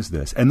 what is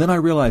this? And then I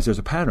realized there's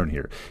a pattern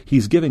here.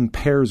 He's giving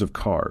pairs of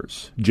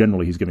cars.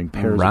 Generally, he's giving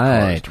pairs of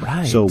cars.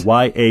 Right. So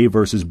why A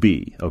versus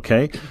B,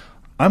 okay?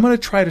 I'm going to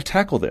try to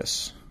tackle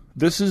this.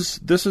 This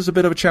is a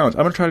bit of a challenge.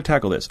 I'm going to try to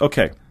tackle this.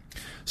 Okay.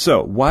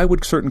 So why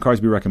would certain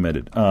cars be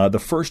recommended? The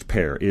first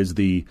pair is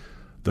the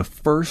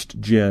first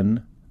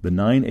gen, the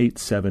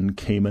 987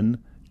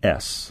 Cayman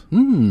S.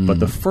 But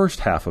the first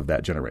half of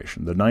that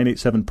generation, the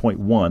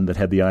 987.1 that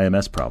had the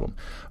IMS problem,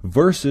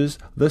 versus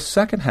the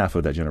second half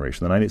of that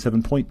generation, the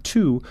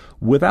 987.2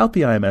 without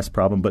the IMS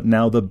problem, but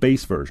now the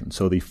base version.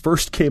 So the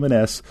first Cayman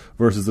S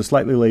versus the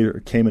slightly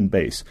later Cayman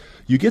base.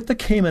 You get the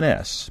Cayman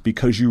S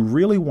because you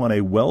really want a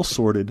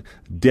well-sorted,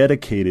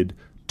 dedicated,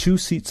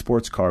 two-seat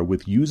sports car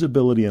with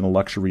usability and a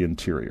luxury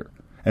interior,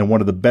 and one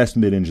of the best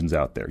mid-engines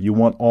out there. You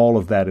want all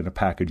of that in a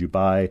package. You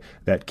buy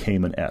that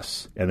Cayman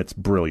S, and it's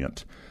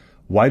brilliant.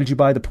 Why did you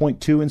buy the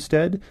 .2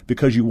 instead?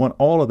 Because you want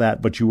all of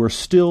that, but you are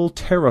still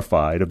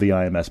terrified of the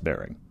IMS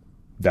bearing.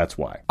 That's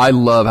why. I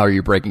love how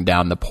you're breaking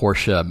down the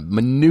Porsche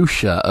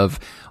minutia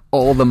of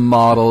all the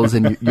models,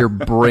 and you're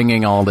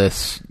bringing all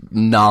this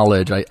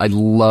knowledge. I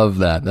love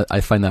that. I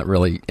find that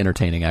really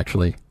entertaining,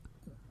 actually.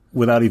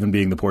 Without even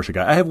being the Porsche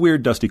guy. I have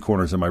weird dusty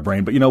corners in my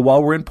brain, but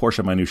while we're in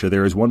Porsche minutia,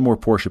 there is one more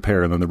Porsche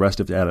pair, and then the rest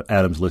of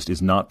Adam's list is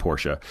not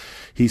Porsche.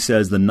 He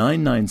says the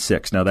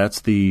 996, now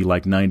that's the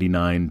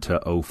 99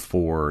 to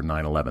 04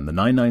 911, the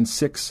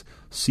 996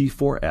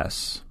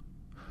 C4S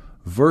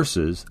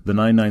versus the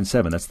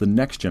 997, that's the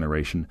next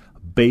generation,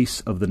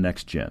 base of the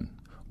next gen.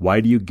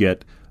 Why do you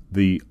get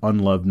the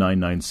unloved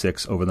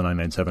 996 over the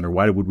 997, or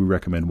why would we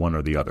recommend one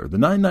or the other? The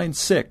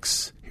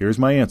 996, here's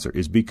my answer,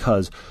 is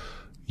because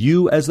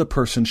you, as the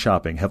person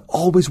shopping, have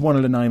always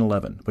wanted a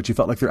 911, but you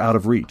felt like they're out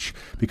of reach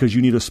because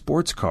you need a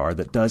sports car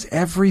that does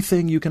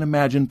everything you can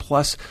imagine,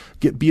 plus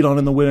get beat on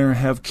in the winter and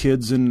have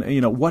kids. And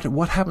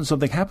what happens?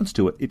 Something happens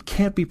to it. It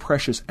can't be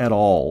precious at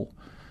all,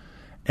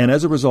 and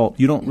as a result,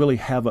 you don't really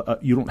have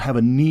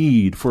a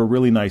need for a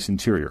really nice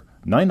interior.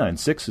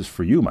 996 is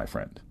for you, my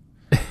friend.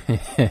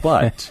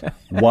 But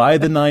why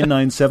the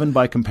 997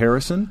 by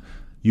comparison?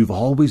 You've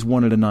always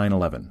wanted a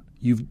 911.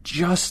 You've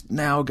just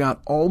now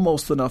got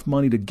almost enough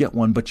money to get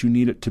one, but you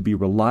need it to be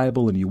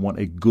reliable, and you want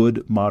a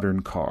good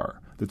modern car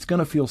that's going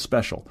to feel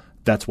special.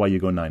 That's why you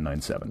go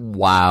 997.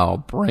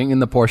 Wow, bring in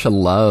the Porsche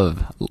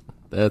love.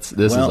 This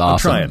is awesome. I'm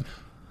trying.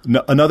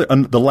 No,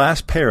 the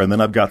last pair, and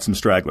then I've got some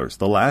stragglers.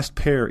 The last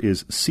pair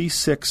is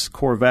C6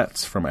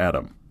 Corvettes from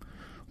Adam.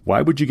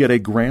 Why would you get a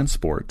Grand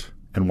Sport,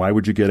 and why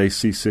would you get a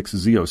C6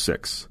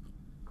 Z06?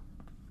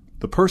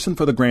 The person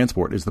for the Grand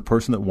Sport is the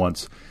person that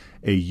wants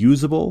a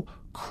usable,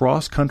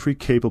 cross-country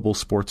capable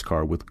sports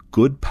car with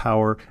good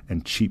power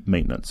and cheap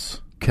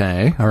maintenance.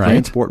 Okay, all right.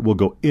 Grand Sport will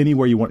go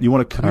anywhere you want. You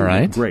want to commute, all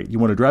right. Great. You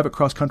want to drive it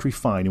cross country,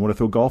 fine. You want to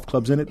throw golf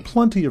clubs in it,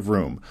 plenty of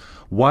room.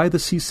 Why the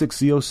C6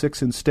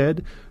 Z06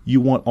 instead? You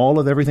want all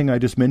of everything I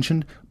just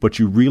mentioned, but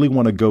you really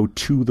want to go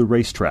to the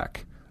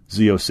racetrack.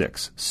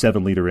 Z06,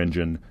 7-liter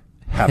engine,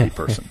 happy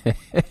person.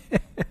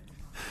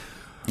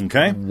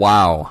 Okay.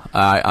 Wow,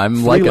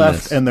 I'm liking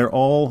this.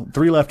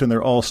 Three left, and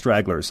they're all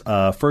stragglers.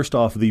 First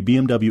off, the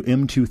BMW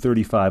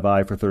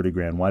M235i for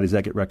 $30,000. Why does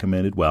that get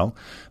recommended? Well,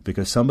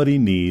 because somebody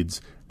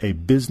needs a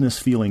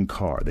business-feeling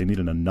car. They need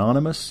an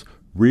anonymous,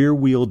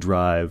 rear-wheel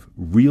drive,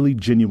 really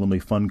genuinely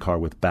fun car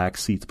with back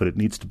seats, but it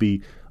needs to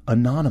be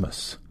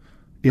anonymous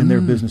in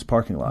their business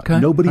parking lot. Okay.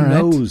 Nobody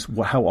knows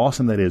how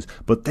awesome that is,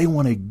 but they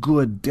want a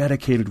good,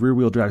 dedicated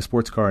rear-wheel drive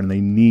sports car, and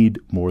they need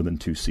more than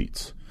 2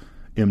 seats.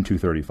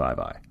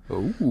 M235i.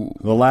 Ooh.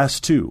 The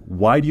last two.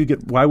 Why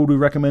would we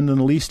recommend an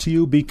Elise to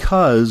you?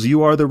 Because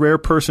you are the rare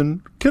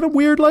person, kind of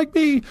weird like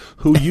me,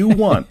 who you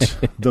want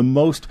the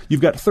most.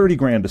 You've got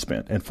 $30,000 to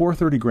spend, and for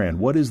 $30,000,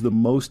 what is the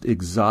most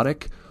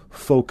exotic,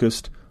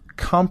 focused,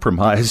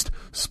 compromised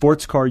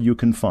sports car you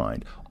can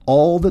find?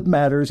 All that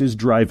matters is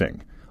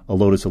driving. A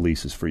Lotus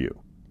Elise is for you.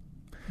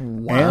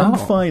 Wow.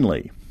 And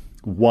finally,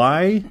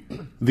 why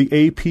the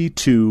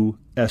AP2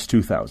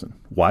 S2000?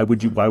 Why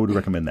would we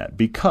recommend that?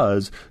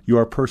 Because you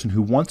are a person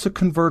who wants a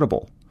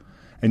convertible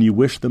and you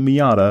wish the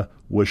Miata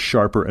was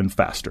sharper and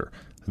faster.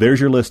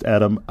 There's your list,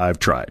 Adam. I've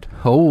tried.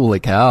 Holy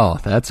cow,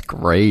 that's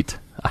great.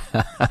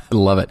 I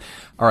love it.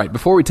 All right,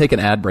 before we take an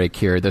ad break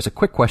here, there's a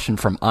quick question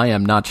from I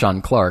Am Not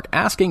Sean Clark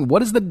asking,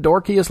 what is the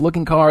dorkiest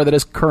looking car that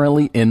is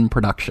currently in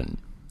production?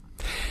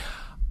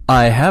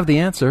 I have the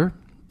answer.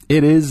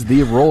 It is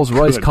the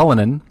Rolls-Royce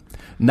Cullinan.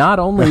 Not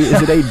only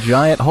is it a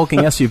giant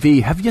hulking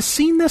SUV, have you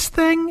seen this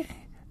thing?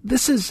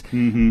 This is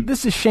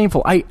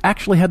shameful. I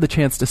actually had the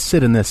chance to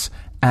sit in this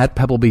at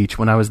Pebble Beach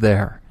when I was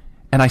there,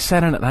 and I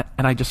sat in it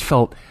and I just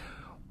felt,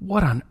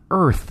 what on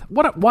earth?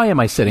 Why am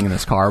I sitting in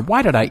this car?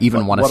 Why did I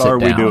even want to sit down?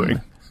 What are we doing?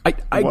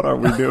 What are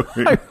we doing?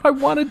 I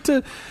wanted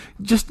to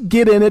just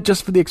get in it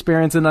just for the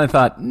experience, and I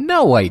thought,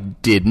 no, I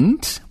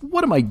didn't.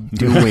 What am I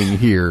doing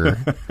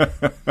here?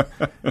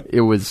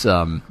 It was,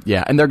 and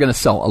they're going to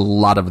sell a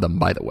lot of them,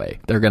 by the way.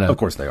 They're going to, of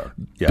course they are.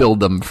 Yeah.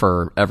 Build them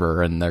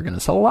forever, and they're going to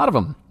sell a lot of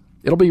them.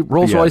 It'll be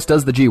Rolls-Royce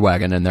does the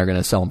G-Wagon, and they're going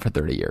to sell them for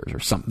 30 years or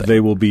something.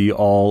 They will be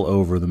all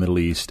over the Middle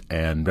East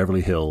and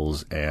Beverly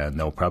Hills, and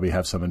they'll probably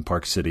have some in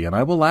Park City, and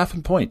I will laugh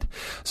and point.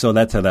 So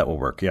that's how that will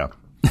work, yeah.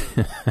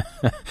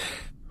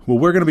 Well,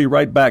 we're going to be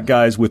right back,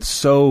 guys, with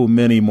so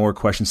many more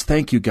questions.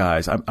 Thank you,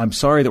 guys. I'm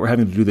sorry that we're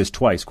having to do this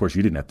twice. Of course,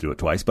 you didn't have to do it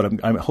twice,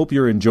 but I hope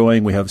you're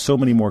enjoying. We have so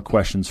many more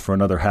questions for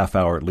another half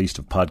hour at least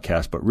of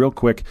podcast. But real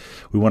quick,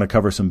 we want to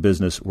cover some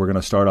business. We're going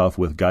to start off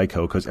with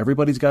Geico because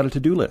everybody's got a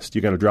to-do list.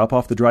 You got to drop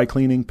off the dry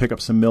cleaning, pick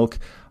up some milk.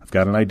 I've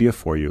got an idea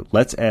for you.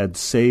 Let's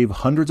save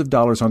hundreds of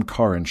dollars on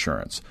car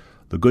insurance.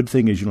 The good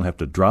thing is you don't have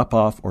to drop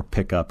off or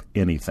pick up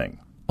anything.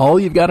 All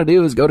you've got to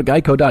do is go to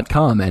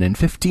geico.com, and in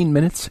 15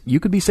 minutes, you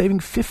could be saving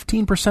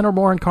 15% or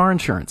more on car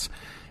insurance.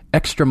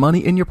 Extra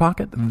money in your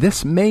pocket?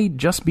 This may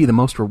just be the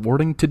most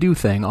rewarding to-do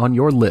thing on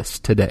your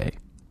list today.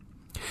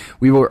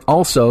 We were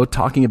also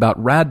talking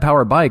about Rad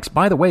Power bikes.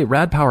 By the way,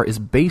 Rad Power is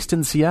based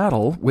in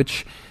Seattle,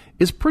 which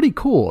is pretty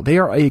cool. They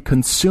are a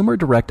consumer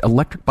direct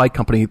electric bike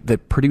company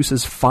that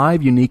produces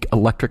 5 unique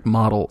electric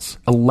models,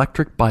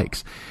 electric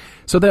bikes.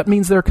 So that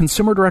means they're a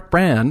consumer direct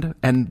brand,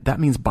 and that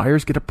means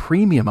buyers get a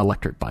premium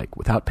electric bike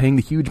without paying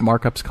the huge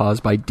markups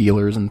caused by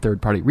dealers and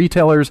third-party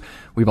retailers.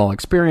 We've all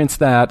experienced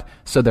that.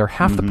 So they're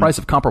half the price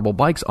of comparable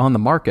bikes on the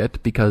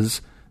market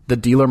because the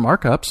dealer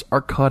markups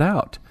are cut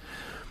out.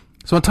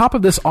 So on top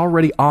of this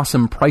already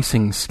awesome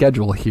pricing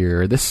schedule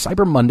here, this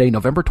Cyber Monday,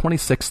 November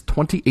 26,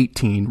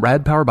 2018,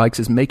 Rad Power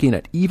Bikes is making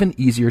it even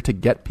easier to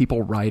get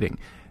people riding.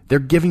 They're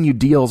giving you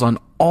deals on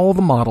all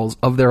the models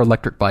of their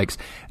electric bikes.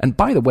 And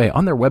by the way,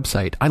 on their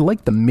website, I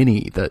like the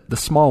Mini, the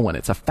small one.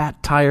 It's a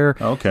fat tire.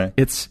 Okay.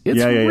 It's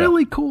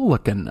really cool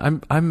looking.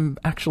 I'm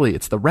actually,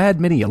 it's the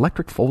Rad Mini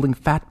electric folding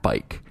fat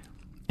bike.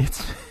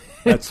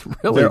 It's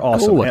really they're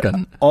awesome. cool looking.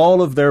 And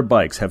all of their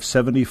bikes have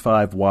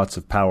 75 watts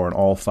of power in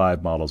all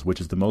 5 models,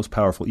 which is the most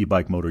powerful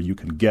e-bike motor you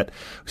can get.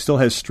 Still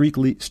has street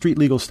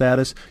legal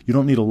status. You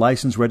don't need a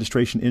license,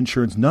 registration,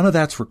 insurance. None of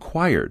that's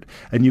required.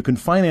 And you can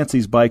finance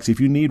these bikes if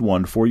you need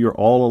one for your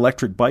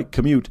all-electric bike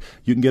commute.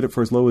 You can get it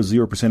for as low as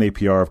 0%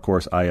 APR. Of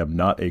course, I am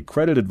not a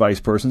credit advice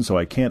person, so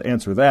I can't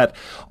answer that.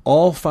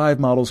 All 5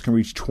 models can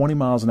reach 20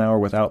 miles an hour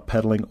without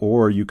pedaling,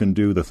 or you can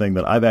do the thing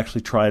that I've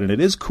actually tried, and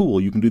it is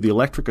cool. You can do the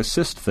electric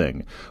assist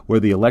thing, where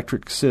the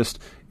electric assist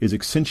is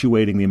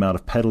accentuating the amount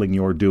of pedaling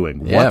you're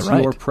doing. Yeah, What's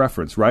right. your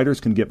preference? Riders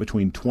can get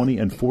between 20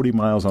 and 40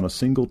 miles on a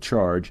single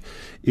charge.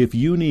 If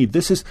you need,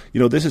 this is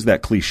that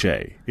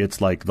cliche. It's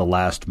like the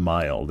last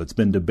mile that's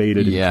been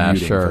debated in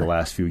commuting for the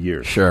last few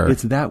years. Sure.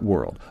 It's that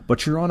world.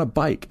 But you're on a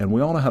bike, and we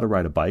all know how to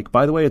ride a bike.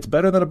 By the way, it's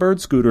better than a bird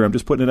scooter. I'm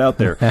just putting it out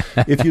there.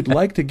 If you'd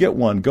like to get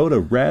one, go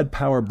to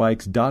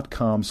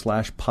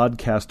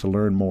radpowerbikes.com/podcast to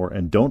learn more.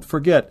 And don't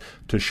forget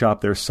to shop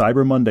their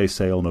Cyber Monday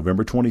sale,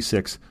 November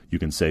 26th. You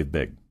can save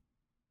big.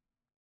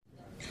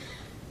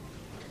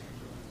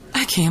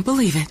 I can't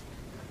believe it.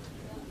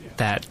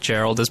 That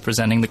Gerald is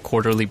presenting the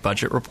quarterly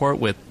budget report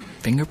with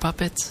finger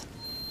puppets?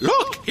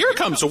 Look, here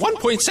comes a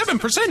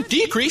 1.7%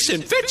 decrease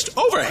in fixed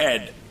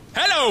overhead.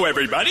 Hello,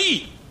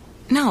 everybody.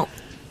 No,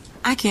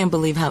 I can't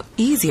believe how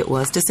easy it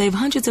was to save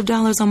hundreds of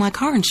dollars on my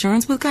car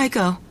insurance with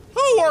Geico.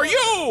 Who are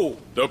you?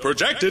 The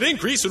projected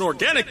increase in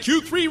organic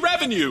Q3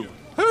 revenue.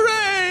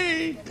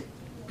 Hooray!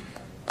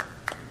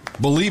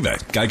 Believe it,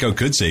 Geico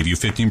could save you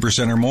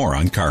 15% or more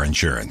on car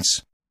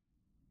insurance.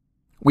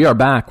 We are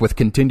back with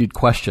continued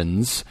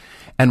questions,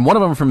 and one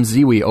of them from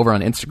Ziwi over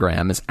on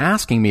Instagram is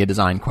asking me a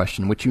design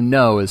question, which you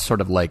know is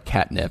sort of like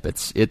catnip.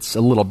 It's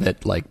a little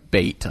bit like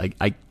bait.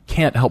 I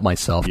can't help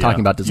myself talking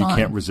about design. You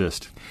can't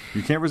resist.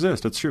 You can't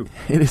resist. It's true.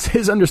 It is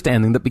his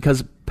understanding that because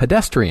of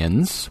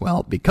pedestrians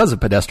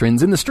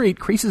in the street,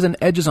 creases and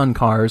edges on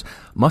cars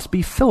must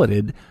be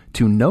filleted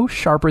to no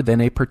sharper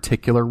than a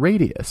particular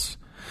radius.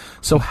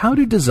 So how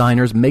do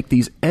designers make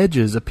these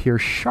edges appear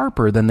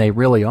sharper than they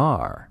really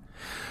are?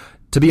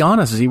 To be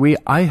honest, Ziwi,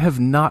 I have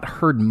not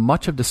heard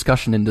much of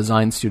discussion in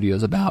design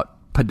studios about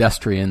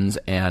pedestrians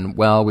and,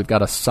 well, we've got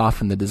to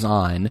soften the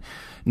design.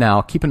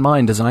 Now, keep in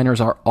mind, designers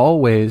are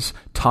always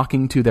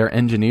talking to their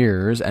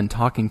engineers and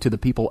talking to the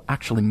people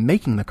actually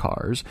making the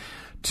cars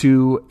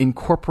to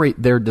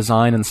incorporate their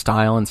design and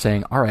style and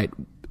saying, all right,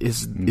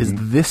 is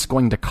this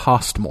going to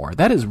cost more?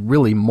 That is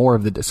really more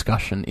of the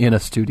discussion in a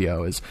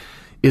studio is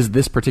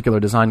this particular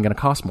design going to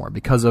cost more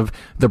because of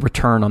the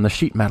return on the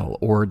sheet metal,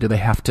 or do they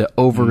have to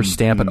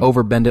overstamp it,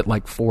 overbend it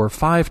like 4 or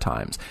 5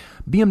 times?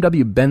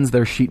 BMW bends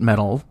their sheet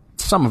metal,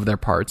 some of their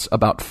parts,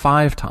 about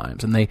 5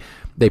 times, and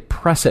they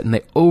press it and they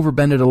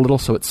overbend it a little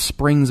so it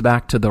springs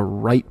back to the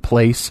right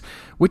place,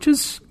 which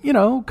is,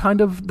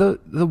 kind of the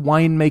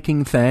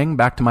winemaking thing,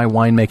 back to my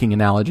winemaking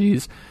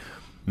analogies.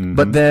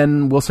 But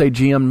then we'll say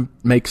GM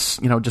makes,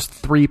 just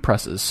 3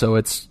 presses, so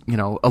it's,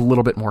 a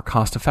little bit more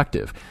cost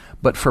effective.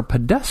 But for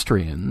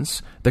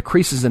pedestrians, the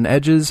creases and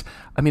edges,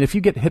 if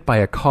you get hit by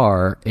a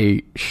car,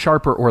 a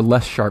sharper or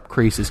less sharp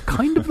crease is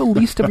kind of the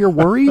least of your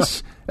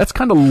worries. That's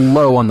kind of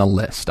low on the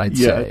list, I'd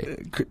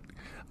say.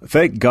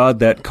 Thank God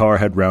that car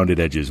had rounded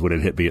edges when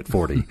it hit me at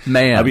 40.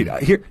 Man. I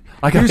got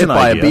hit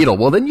by a Beetle.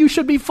 Well, then you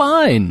should be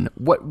fine.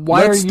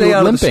 Why are you limping? Let's stay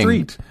out of the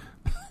street.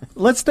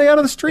 Let's stay out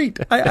of the street.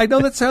 I know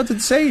that sounds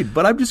insane,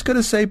 but I'm just going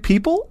to say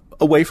people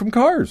away from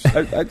cars.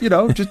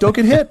 Just don't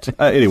get hit.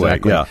 Anyway,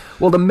 exactly. Yeah.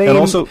 Well, and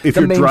also, if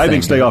you're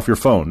driving, stay off your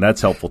phone.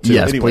 That's helpful too.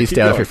 Yes, anyway, please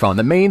stay off your phone.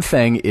 The main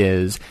thing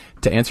is,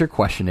 to answer your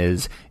question,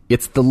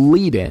 it's the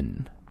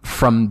lead-in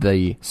from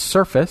the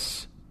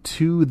surface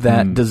to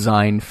that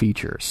design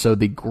feature. So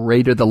the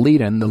greater the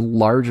lead-in, the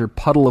larger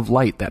puddle of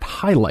light, that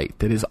highlight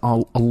that is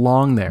all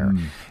along there.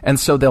 And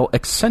so they'll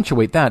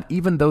accentuate that,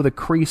 even though the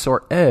crease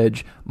or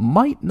edge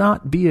might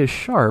not be as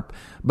sharp,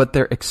 but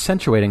they're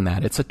accentuating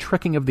that. It's a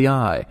tricking of the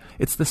eye.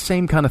 It's the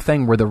same kind of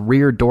thing where the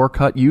rear door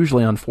cut,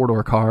 usually on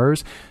 4-door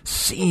cars,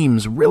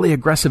 seems really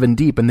aggressive and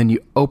deep, and then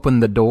you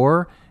open the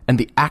door, and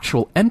the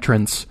actual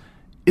entrance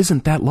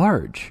isn't that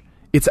large.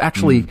 It's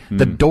actually,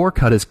 the door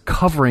cut is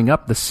covering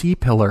up the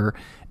C-pillar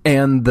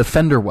and the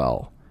fender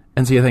well.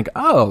 And so you think,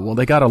 oh, well,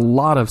 they got a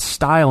lot of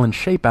style and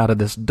shape out of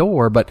this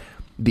door, but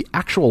the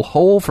actual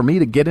hole for me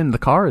to get into the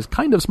car is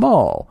kind of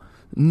small.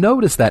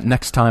 Notice that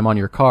next time on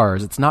your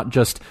cars. It's not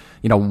just,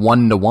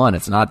 1-to-1.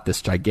 It's not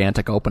this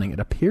gigantic opening. It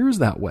appears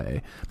that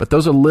way. But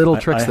those are little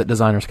tricks that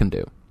designers can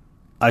do.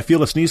 I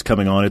feel a sneeze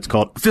coming on. It's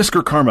called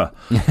Fisker Karma.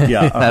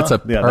 Yeah, that's a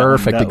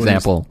perfect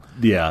example.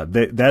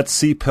 That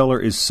C-pillar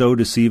is so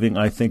deceiving.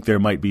 I think there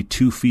might be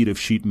 2 feet of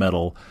sheet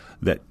metal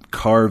that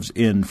carves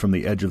in from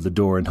the edge of the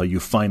door until you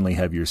finally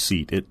have your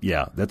seat.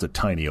 That's a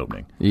tiny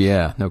opening.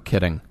 Yeah, no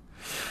kidding.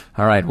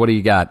 All right, what do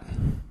you got?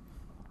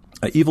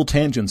 Evil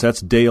Tangents,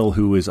 that's Dale,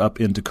 who is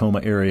up in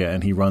Tacoma area,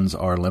 and he runs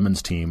our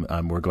Lemons team.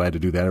 We're glad to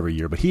do that every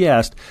year. But he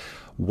asked,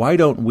 why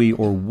don't we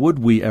or would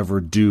we ever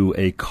do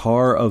a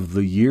Car of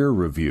the Year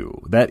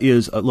review? That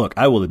is, look,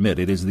 I will admit,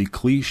 it is the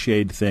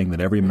cliched thing that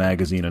every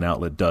magazine and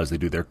outlet does. They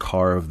do their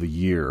Car of the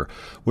Year.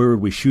 Where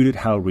would we shoot it?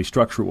 How would we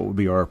structure it? What would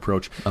be our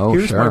approach?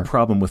 Here's my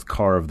problem with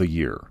Car of the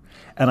Year.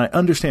 And I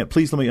understand,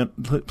 please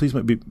let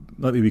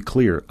me be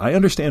clear. I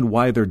understand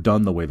why they're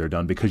done the way they're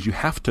done, because you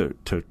have to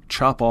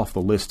chop off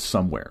the list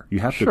somewhere. You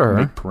have to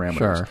make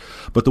parameters.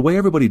 But the way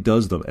everybody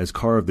does them as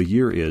Car of the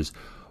Year is,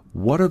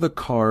 what are the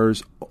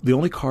cars? The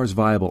only cars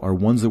viable are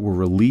ones that were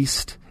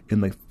released in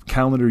the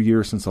calendar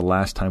year since the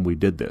last time we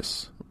did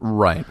this.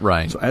 Right.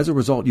 So as a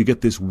result, you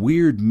get this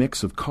weird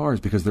mix of cars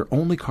because they're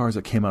only cars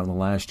that came out in the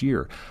last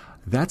year.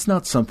 That's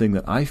not something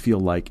that I feel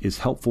like is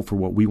helpful for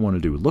what we want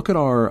to do. Look at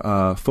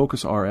our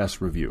Focus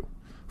RS review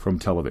from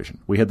television.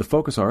 We had the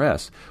Focus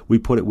RS. We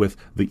put it with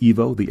the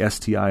Evo, the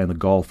STI, and the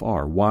Golf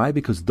R. Why?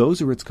 Because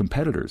those are its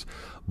competitors.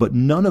 But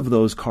none of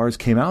those cars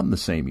came out in the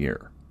same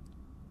year.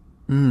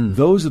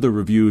 Those are the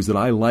reviews that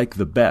I like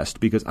the best,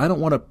 because I don't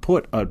want to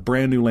put a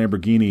brand new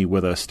Lamborghini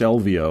with a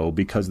Stelvio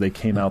because they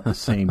came out the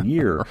same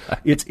year. Right.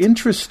 It's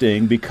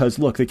interesting because,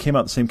 look, they came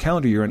out the same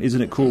calendar year, and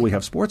isn't it cool we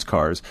have sports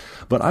cars?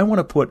 But I want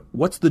to put,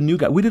 what's the new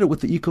guy? We did it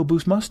with the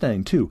EcoBoost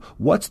Mustang, too.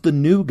 What's the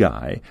new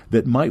guy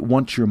that might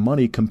want your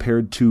money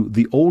compared to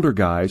the older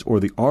guys or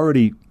the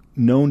already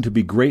known to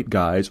be great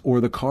guys, or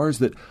the cars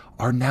that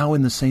are now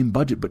in the same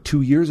budget but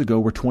 2 years ago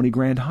were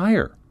 $20,000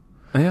 higher?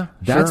 Yeah,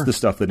 that's the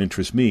stuff that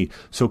interests me.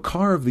 So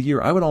car of the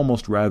year, I would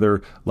almost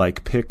rather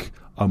pick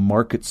a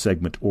market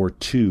segment or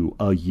two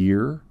a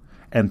year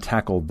and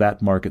tackle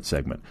that market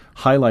segment,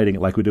 highlighting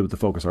it like we did with the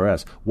Focus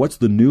RS. What's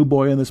the new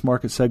boy in this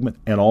market segment,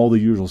 and all the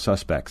usual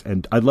suspects?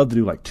 And I'd love to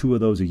do 2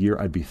 of those a year.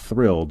 I'd be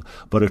thrilled.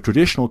 But a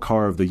traditional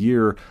car of the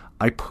year,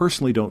 I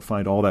personally don't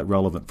find all that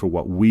relevant for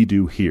what we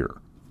do here.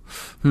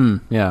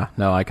 Yeah,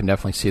 no, I can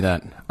definitely see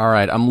that. All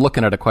right, I'm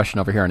looking at a question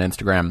over here on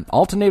Instagram.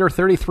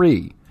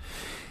 Alternator33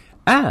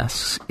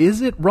 asks,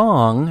 is it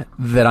wrong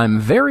that I'm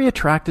very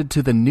attracted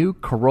to the new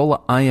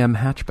Corolla IM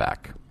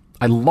hatchback?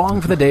 I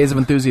long for the days of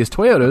enthusiast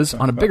Toyotas.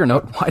 On a bigger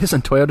note, why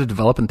doesn't Toyota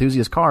develop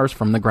enthusiast cars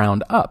from the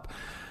ground up?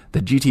 The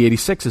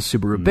GT86 is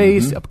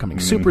Subaru-based, the upcoming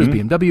Supra is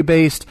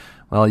BMW-based.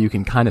 Well, you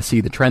can kind of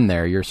see the trend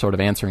there. You're sort of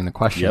answering the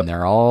question. Yep.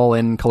 They're all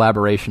in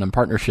collaboration and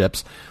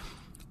partnerships.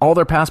 All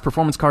their past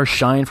performance cars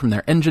shine from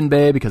their engine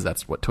bay because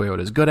that's what Toyota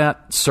is good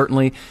at,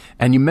 certainly.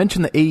 And you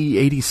mentioned the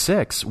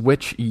AE86,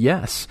 which,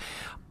 yes,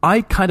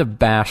 I kind of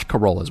bash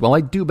Corollas. Well, I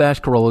do bash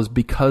Corollas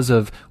because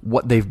of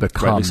what they've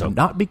become,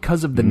 not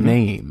because of the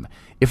name.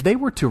 If they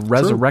were to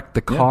resurrect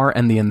the car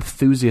and the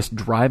enthusiast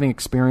driving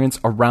experience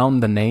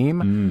around the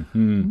name,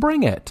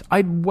 bring it.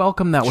 I'd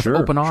welcome that with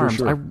open arms.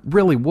 I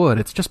really would.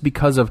 It's just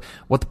because of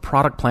what the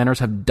product planners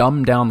have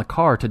dumbed down the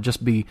car to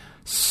just be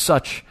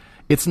such...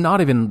 It's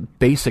not even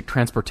basic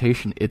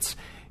transportation. It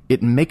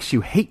makes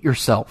you hate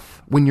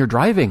yourself when you're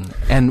driving.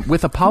 And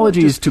with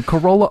apologies to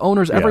Corolla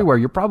owners everywhere,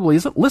 you're probably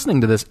listening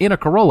to this in a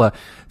Corolla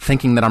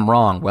thinking that I'm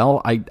wrong.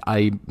 Well,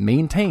 I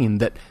maintain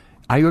that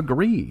I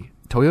agree.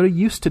 Toyota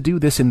used to do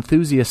this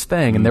enthusiast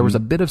thing, and there was a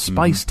bit of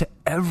spice to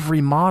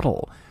every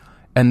model.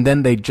 And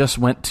then they just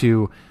went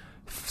to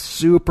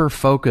super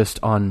focused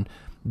on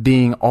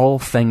being all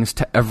things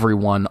to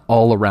everyone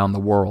all around the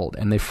world,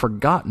 and they've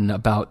forgotten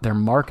about their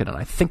market, and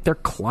I think they're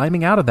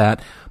climbing out of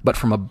that. But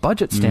from a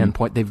budget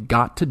standpoint, they've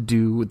got to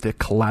do the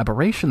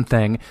collaboration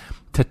thing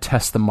to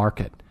test the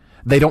market.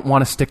 They don't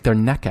want to stick their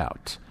neck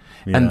out.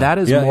 And that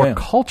is more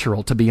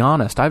cultural, to be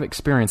honest. I've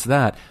experienced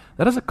that.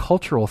 That is a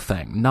cultural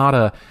thing, not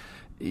a,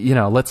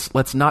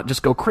 let's not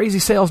just go crazy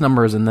sales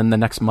numbers and then the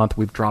next month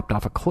we've dropped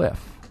off a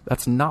cliff.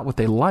 That's not what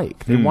they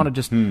like. They want to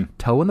just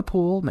toe in the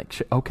pool, make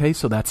sure, okay,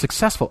 so that's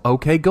successful.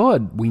 Okay,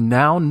 good. We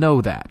now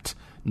know that.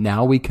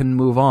 Now we can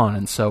move on.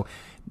 And so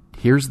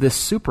here's this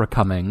Supra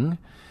coming,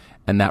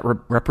 and that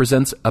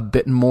represents a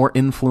bit more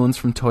influence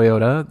from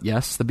Toyota.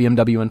 Yes, the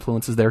BMW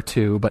influence is there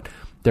too, but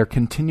they're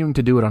continuing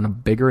to do it on a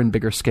bigger and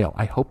bigger scale.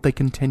 I hope they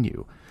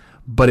continue.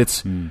 But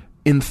it's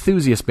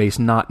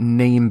enthusiast-based, not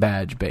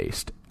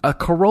name-badge-based. A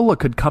Corolla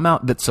could come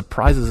out that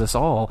surprises us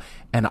all,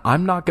 and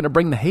I'm not going to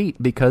bring the hate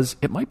because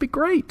it might be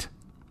great.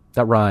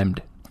 That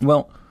rhymed.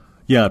 Well,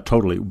 yeah,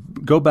 totally.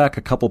 Go back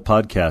a couple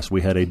podcasts.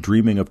 We had a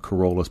Dreaming of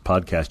Corollas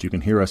podcast. You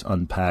can hear us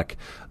unpack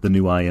the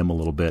new IM a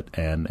little bit,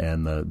 and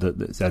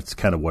that's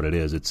kind of what it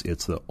is.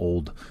 It's the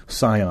old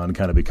Scion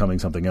kind of becoming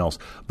something else.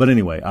 But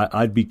anyway,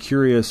 I'd be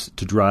curious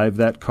to drive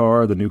that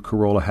car, the new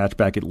Corolla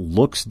hatchback. It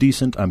looks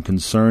decent. I'm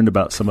concerned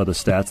about some of the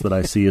stats that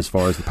I see as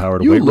far as the power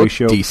to weight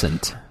ratio. You look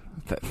decent.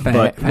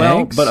 But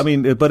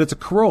it's a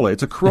Corolla.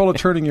 It's a Corolla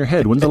turning your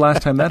head. When's the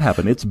last time that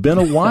happened? It's been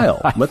a while.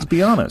 Let's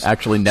be honest.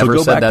 Actually, never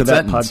said that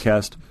sentence.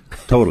 Podcast.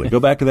 Totally. Go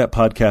back to that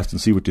podcast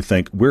and see what you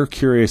think. We're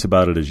curious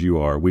about it as you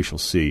are. We shall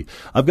see.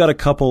 I've got a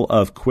couple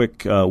of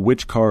quick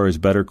which car is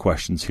better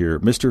questions here.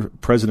 Mr.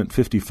 President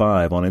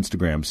 55 on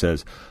Instagram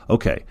says,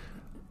 okay,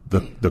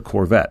 the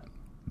Corvette.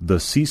 The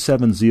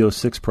C7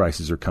 Z06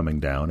 prices are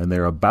coming down, and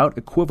they're about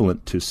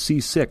equivalent to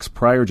C6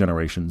 prior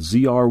generation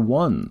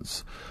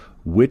ZR1s.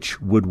 Which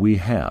would we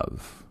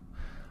have?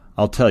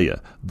 I'll tell you,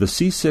 the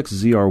C6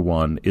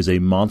 ZR1 is a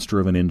monster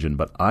of an engine,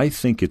 but I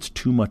think it's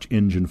too much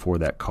engine for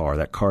that car.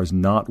 That car's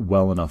not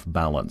well enough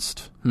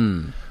balanced.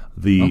 The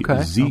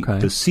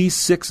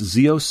C6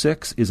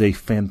 Z06 is a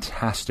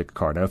fantastic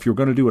car. Now, if you're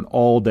going to do an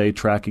all-day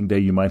tracking day,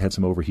 you might have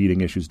some overheating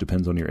issues,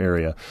 depends on your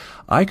area.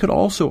 I could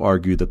also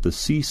argue that the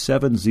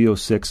C7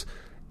 Z06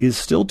 is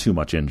still too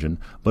much engine,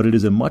 but it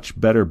is a much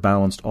better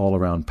balanced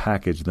all-around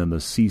package than the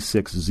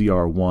C6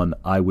 ZR1.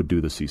 I would do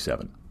the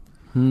C7.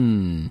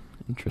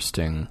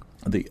 Interesting.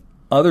 The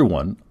other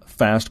one,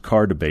 fast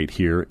car debate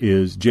here,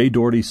 is J.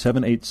 Doherty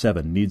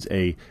 787 needs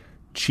a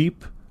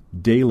cheap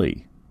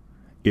daily.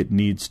 It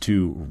needs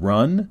to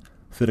run,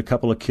 fit a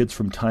couple of kids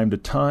from time to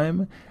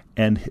time,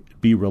 and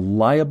be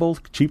reliable,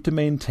 cheap to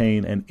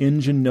maintain, and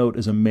engine note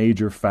is a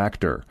major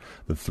factor.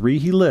 The three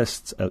he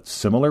lists at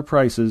similar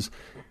prices: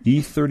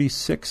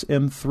 E36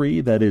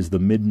 M3, that is the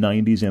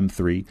mid-90s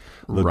M3,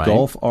 the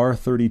Golf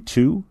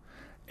R32,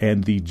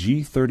 and the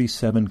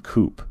G37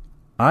 Coupe.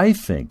 I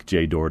think,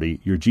 Jay Doherty,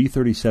 your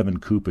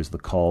G37 Coupe is the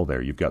call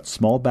there. You've got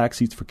small back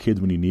seats for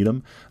kids when you need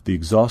them. The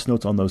exhaust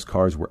notes on those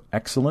cars were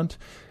excellent.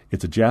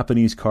 It's a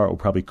Japanese car. It will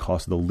probably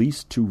cost the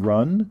least to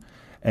run,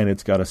 and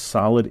it's got a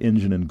solid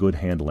engine and good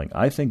handling.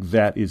 I think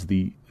that is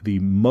the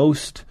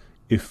most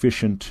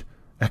efficient,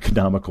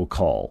 economical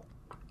call.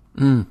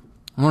 All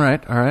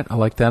right. I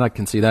like that. I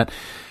can see that.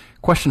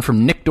 Question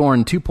from Nick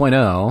Dorn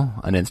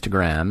 2.0 on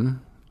Instagram,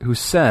 who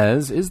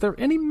says, is there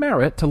any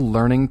merit to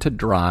learning to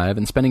drive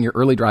and spending your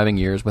early driving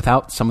years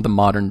without some of the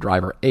modern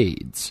driver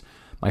aids?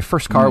 My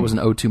first car was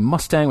an 02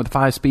 Mustang with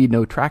 5-speed,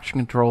 no traction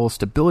control,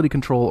 stability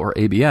control, or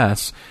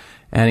ABS.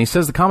 And he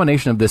says the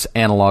combination of this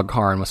analog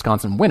car and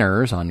Wisconsin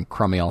winters on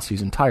crummy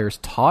all-season tires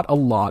taught a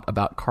lot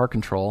about car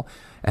control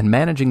and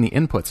managing the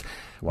inputs.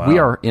 Wow. We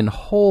are in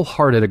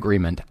wholehearted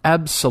agreement.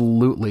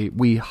 Absolutely.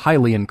 We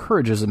highly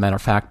encourage, as a matter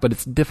of fact, but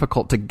it's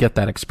difficult to get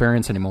that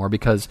experience anymore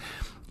because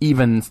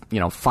even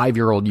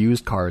 5-year-old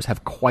used cars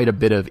have quite a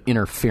bit of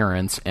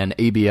interference and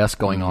ABS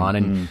going on,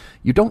 and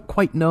you don't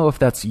quite know if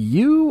that's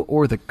you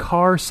or the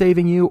car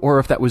saving you, or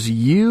if that was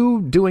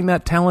you doing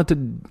that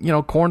talented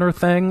corner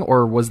thing,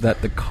 or was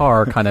that the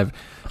car kind of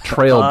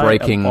trail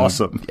braking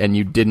awesome. And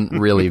you didn't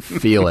really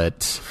feel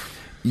it.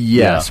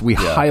 Yes, we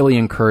highly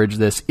encourage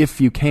this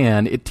if you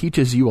can. It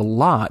teaches you a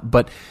lot,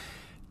 but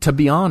to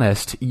be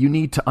honest, you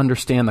need to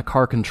understand the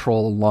car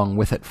control along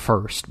with it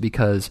first,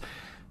 because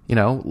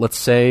let's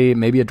say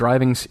maybe a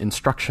driving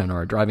instruction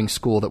or a driving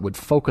school that would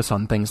focus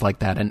on things like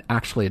that and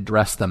actually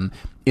address them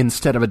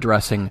instead of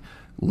addressing,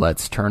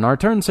 let's turn our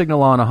turn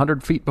signal on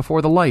 100 feet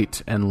before the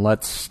light and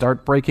let's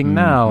start braking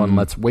now and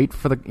let's wait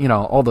for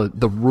all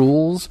the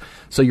rules.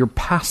 So you're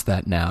past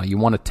that now. You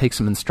want to take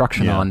some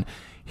instruction on,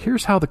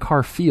 here's how the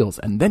car feels,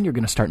 and then you're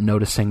going to start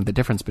noticing the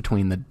difference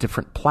between the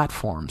different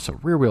platforms. So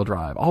rear-wheel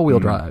drive, all-wheel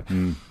drive,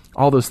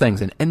 all those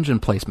things, and engine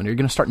placement. You're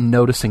going to start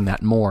noticing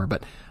that more,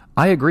 but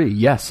I agree.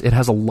 Yes, it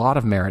has a lot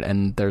of merit,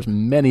 and there's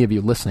many of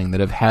you listening that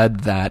have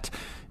had that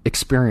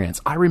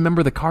experience. I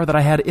remember the car that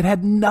I had. It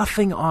had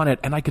nothing on it,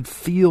 and I could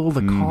feel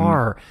the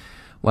car.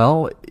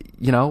 Well,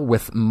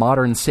 with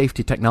modern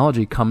safety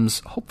technology comes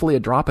hopefully a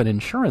drop in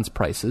insurance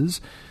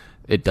prices.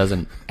 It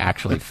doesn't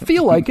actually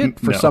feel like it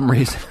for some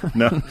reason.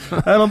 No,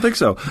 I don't think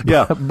so.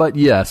 Yeah. But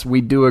yes,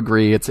 we do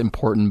agree it's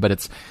important, but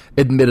it's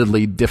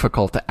admittedly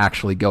difficult to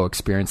actually go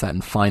experience that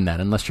and find that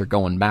unless you're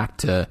going back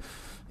to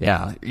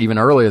even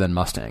earlier than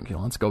Mustang.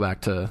 Let's go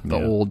back to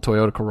the old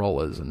Toyota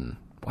Corollas, and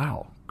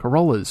wow,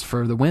 Corollas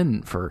for the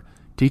win, for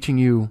teaching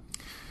you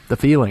the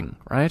feeling,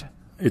 right?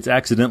 It's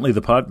accidentally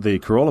the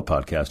Corolla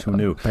podcast. Who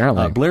knew?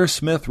 Apparently. Blair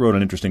Smith wrote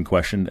an interesting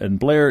question, and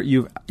Blair,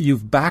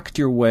 you've backed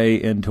your way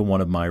into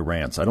one of my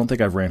rants. I don't think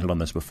I've ranted on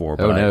this before,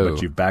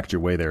 but you've backed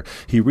your way there.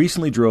 He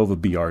recently drove a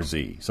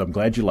BRZ, so I'm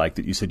glad you liked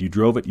it. You said you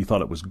drove it, you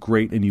thought it was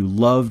great, and you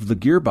loved the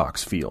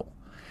gearbox feel.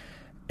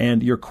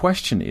 And your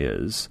question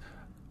is,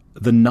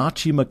 the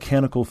notchy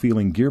mechanical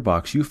feeling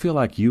gearbox, you feel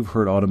like you've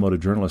heard automotive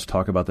journalists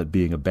talk about that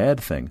being a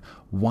bad thing.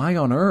 Why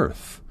on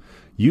earth?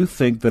 You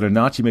think that a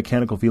notchy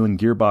mechanical feeling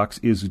gearbox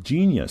is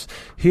genius.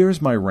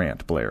 Here's my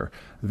rant, Blair.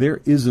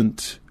 There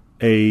isn't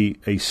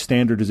a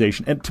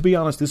standardization, and to be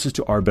honest, this is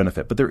to our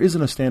benefit, but there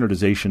isn't a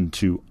standardization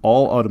to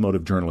all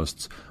automotive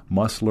journalists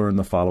must learn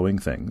the following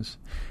things,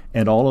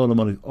 and all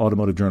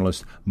automotive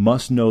journalists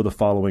must know the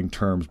following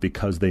terms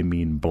because they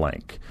mean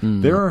blank.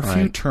 There are a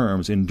few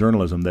terms in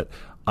journalism that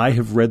I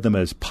have read them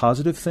as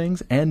positive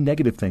things and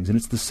negative things, and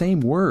it's the same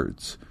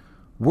words.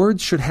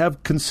 Words should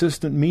have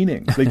consistent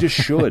meanings. They just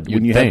should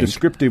when you have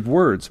descriptive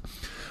words.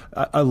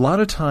 A lot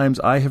of times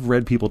I have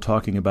read people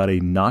talking about a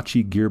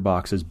notchy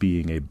gearbox as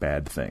being a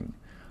bad thing.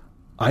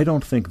 I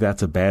don't think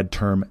that's a bad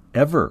term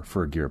ever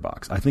for a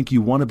gearbox. I think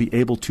you want to be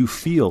able to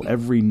feel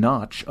every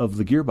notch of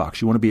the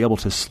gearbox. You want to be able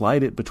to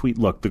slide it between.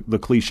 Look, the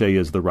cliche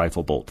is the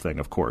rifle bolt thing,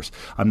 of course.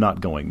 I'm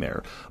not going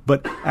there.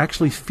 But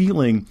actually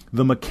feeling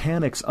the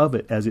mechanics of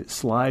it as it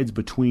slides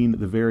between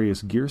the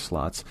various gear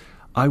slots,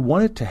 I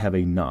want it to have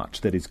a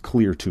notch that is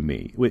clear to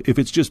me. If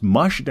it's just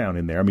mush down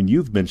in there, I mean,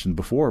 you've mentioned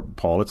before,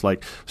 Paul, it's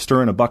like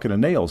stirring a bucket of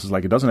nails. It's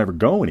like it doesn't ever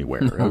go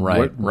anywhere.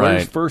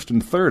 Where's first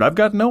and third? I've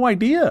got no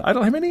idea. I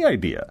don't have any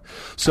idea.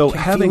 So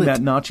having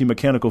that notchy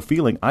mechanical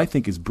feeling, I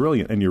think, is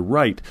brilliant. And you're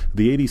right.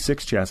 The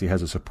 86 chassis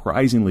has a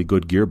surprisingly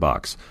good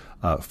gearbox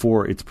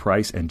for its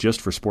price and just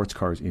for sports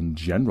cars in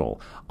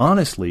general.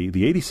 Honestly,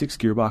 the 86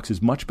 gearbox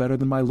is much better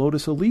than my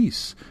Lotus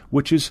Elise,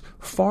 which is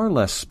far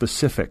less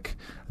specific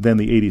than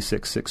the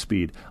 86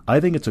 six-speed. I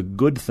think it's a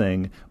good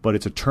thing, but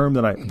it's a term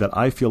that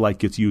I feel like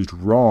gets used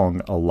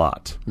wrong a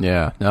lot.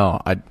 Yeah,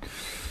 no,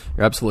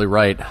 you're absolutely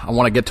right. I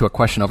want to get to a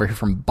question over here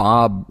from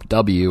Bob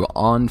W.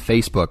 on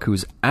Facebook,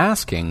 who's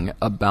asking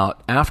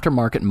about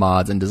aftermarket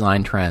mods and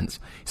design trends.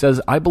 He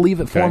says, I believe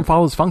that form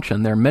follows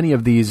function. There are many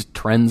of these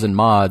trends and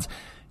mods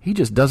he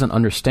just doesn't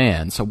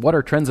understand. So what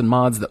are trends and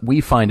mods that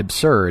we find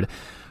absurd?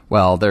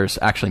 Well, there's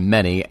actually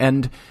many.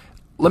 And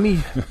let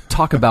me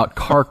talk about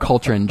car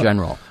culture in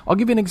general. I'll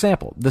give you an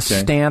example. The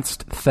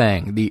stanced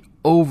thing, the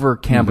over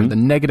camber, the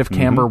negative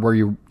camber where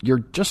you're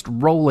just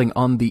rolling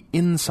on the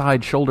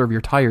inside shoulder of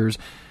your tires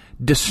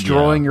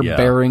destroying your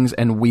bearings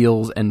and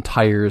wheels and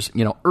tires,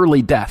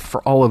 early death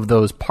for all of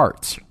those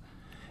parts.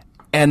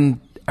 And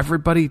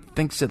everybody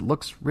thinks it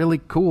looks really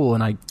cool,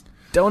 and I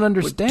don't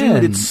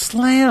understand. Dude, it's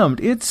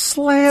slammed. It's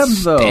slammed,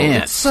 though.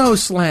 It's so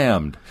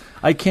slammed.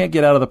 I can't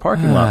get out of the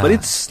parking lot, but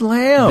it's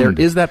slammed.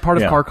 There is that part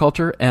of car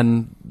culture,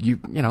 and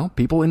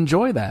people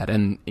enjoy that.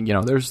 And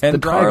there's the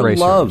drag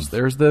racers,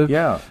 there's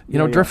the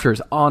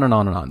drifters, on and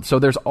on and on. So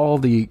there's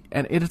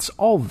and it's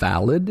all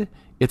valid.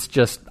 It's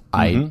just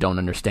I don't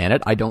understand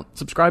it. I don't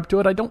subscribe to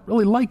it. I don't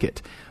really like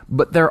it.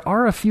 But there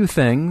are a few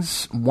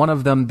things, one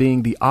of them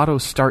being the auto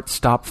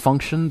start-stop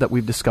function that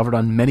we've discovered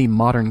on many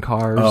modern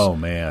cars. Oh,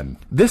 man.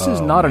 This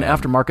is not an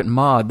aftermarket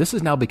mod. This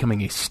is now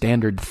becoming a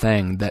standard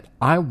thing that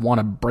I want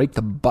to break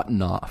the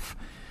button off.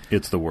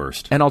 It's the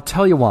worst. And I'll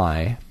tell you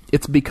why.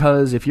 It's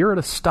because if you're at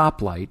a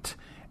stoplight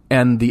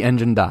and the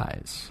engine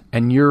dies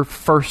and you're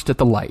first at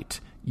the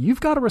light,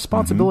 you've got a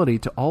responsibility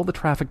to all the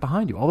traffic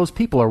behind you. All those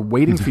people are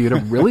waiting for you to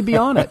really be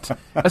on it,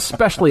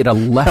 especially at a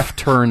left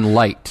turn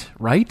light,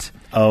 right?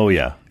 Oh,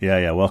 yeah.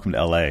 Yeah. Welcome to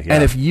L.A. Yeah.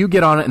 And if you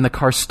get on it and the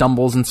car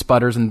stumbles and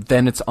sputters and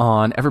then it's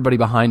on, everybody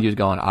behind you is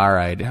going, all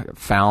right,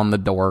 found the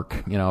dork,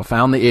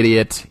 found the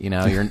idiot,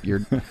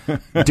 you're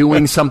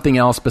doing something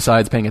else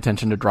besides paying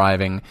attention to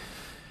driving.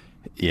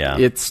 Yeah.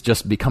 It's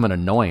just become an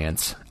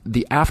annoyance.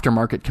 The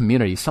aftermarket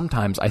community,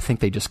 sometimes I think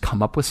they just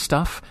come up with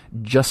stuff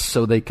just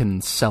so they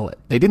can sell it.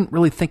 They didn't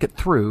really think it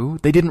through.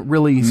 They didn't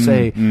really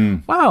say,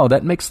 wow,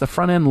 that makes the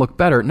front end look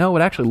better. No,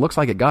 it actually looks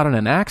like it got in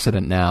an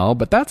accident now,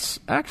 but that's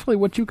actually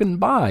what you can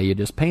buy. You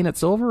just paint it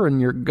silver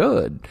and you're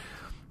good.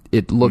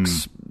 It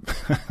looks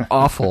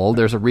awful.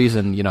 There's a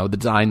reason, the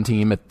design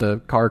team at the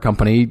car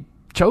company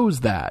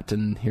chose that,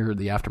 and here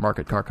the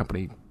aftermarket car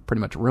company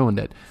pretty much ruined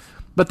it.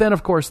 But then,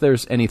 of course,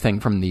 there's anything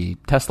from the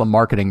Tesla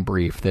marketing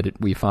brief that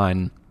we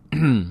find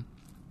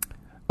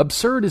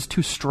absurd is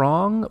too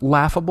strong,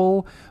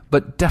 laughable,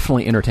 but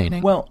definitely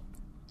entertaining. Well,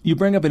 you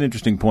bring up an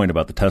interesting point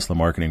about the Tesla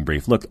marketing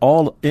brief. Look,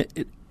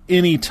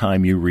 any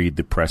time you read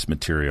the press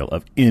material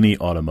of any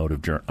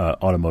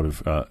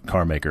automotive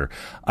car maker,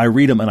 I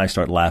read them and I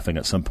start laughing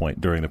at some point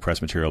during the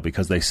press material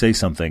because they say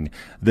something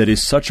that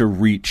is such a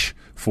reach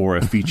for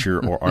a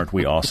feature or aren't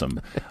we awesome.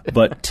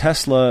 But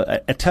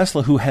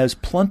Tesla, who has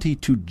plenty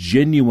to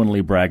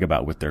genuinely brag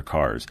about with their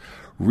cars,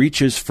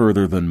 reaches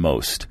further than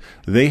most.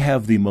 They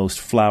have the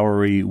most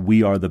flowery,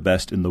 we are the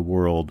best in the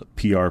world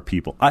PR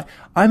people.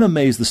 I'm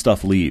amazed the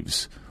stuff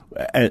leaves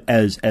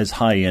as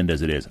high end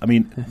as it is. I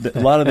mean,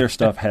 a lot of their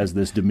stuff has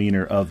this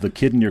demeanor of the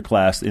kid in your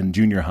class in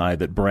junior high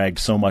that bragged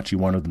so much you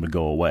wanted them to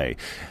go away.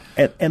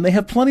 And they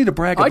have plenty to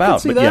brag about. I can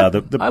see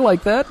that. I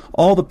like that.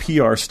 All the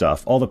PR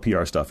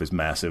stuff is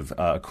massive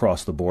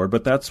across the board,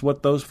 but that's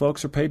what those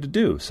folks are paid to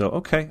do. So,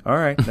 okay, all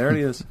right, there it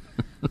is.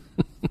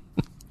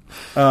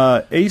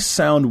 Ace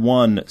Sound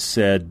 1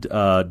 said,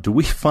 do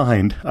we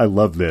find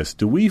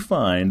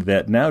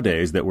that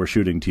nowadays that we're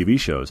shooting TV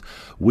shows,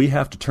 we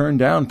have to turn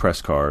down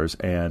press cars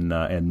and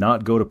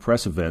not go to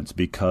press events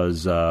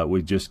because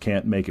we just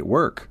can't make it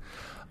work?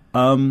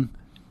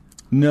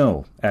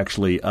 No,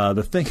 actually,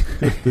 the thing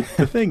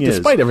is,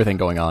 despite everything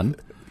going on,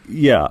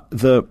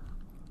 there's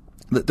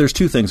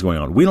two things going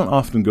on. We don't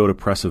often go to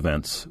press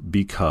events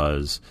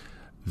because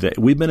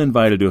we've been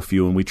invited to a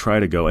few and we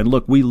try to go. And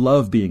look, we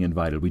love being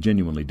invited. We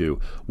genuinely do.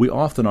 We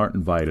often aren't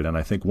invited. And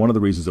I think one of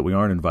the reasons that we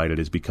aren't invited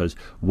is because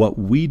what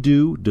we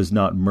do does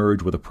not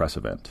merge with a press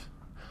event.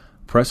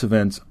 Press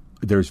events,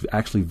 there's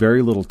actually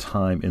very little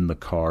time in the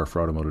car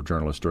for automotive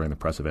journalists during the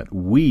press event.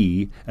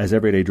 We, as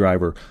Everyday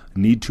Driver,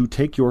 need to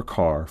take your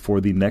car for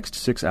the next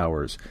 6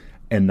 hours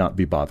and not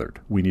be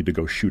bothered. We need to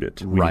go shoot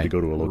it. We need to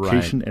go to a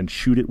location and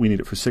shoot it. We need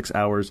it for 6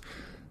 hours.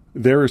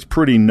 There is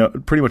pretty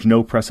much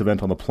no press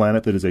event on the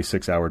planet that is a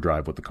 6-hour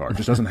drive with the car. It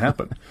just doesn't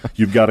happen.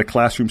 You've got a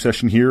classroom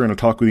session here and a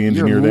talk with the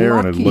engineer there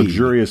and a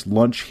luxurious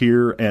lunch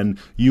here, and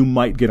you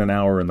might get an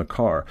hour in the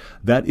car.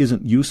 That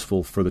isn't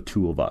useful for the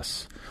two of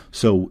us.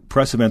 So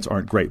press events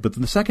aren't great. But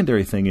the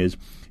secondary thing is,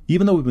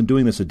 even though we've been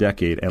doing this a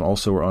decade and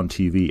also are on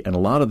TV, and a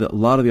lot of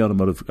the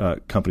automotive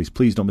companies,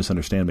 please don't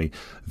misunderstand me,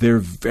 they're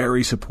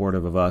very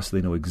supportive of us.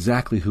 They know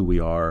exactly who we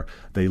are.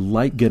 They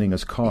like getting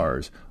us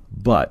cars.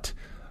 But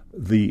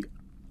the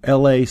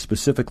L.A.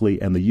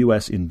 specifically and the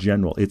U.S. in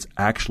general, it's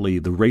actually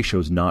the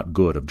ratio's not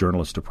good of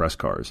journalists to press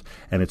cars,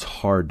 and it's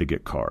hard to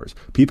get cars.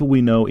 People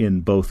we know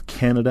in both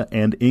Canada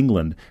and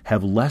England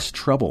have less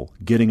trouble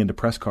getting into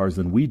press cars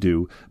than we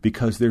do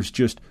because there's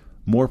just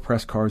more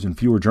press cars and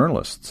fewer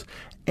journalists.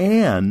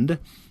 And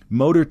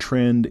Motor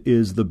Trend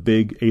is the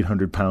big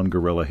 800-pound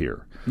gorilla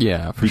here.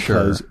 Yeah, for sure.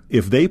 Because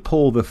if they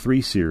pull the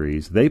 3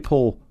 Series, they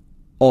pull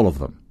all of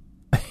them,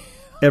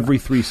 every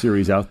 3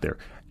 Series out there.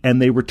 And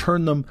they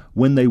return them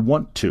when they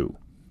want to.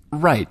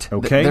 Right.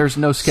 Okay. There's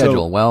no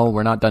schedule. Well,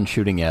 we're not done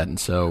shooting yet, and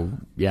so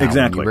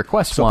exactly. When you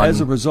request so one, as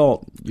a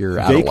result,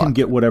 they can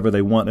get whatever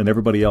they want, and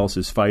everybody else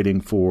is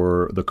fighting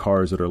for the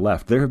cars that are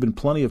left. There have been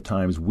plenty of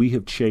times we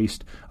have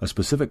chased a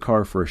specific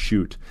car for a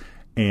shoot,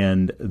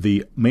 and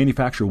the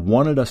manufacturer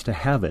wanted us to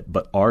have it,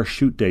 but our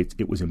shoot dates,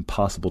 it was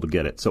impossible to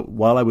get it. So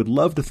while I would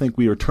love to think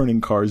we are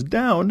turning cars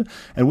down,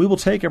 and we will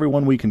take every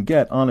one we can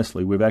get,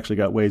 honestly, we've actually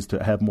got ways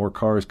to have more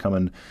cars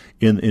coming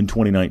in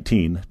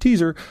 2019.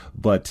 Teaser,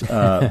 but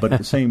at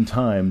the same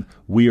time,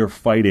 we are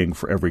fighting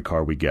for every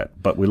car we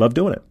get. But we love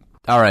doing it.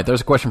 All right, there's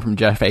a question from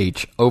Jeff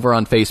H. over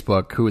on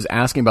Facebook who is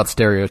asking about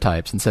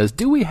stereotypes and says,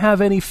 do we have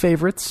any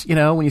favorites,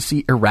 when you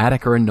see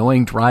erratic or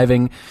annoying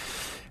driving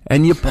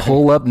and you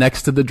pull up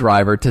next to the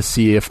driver to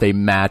see if they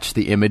match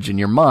the image in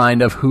your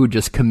mind of who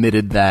just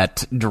committed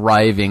that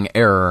driving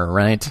error,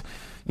 right?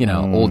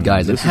 Old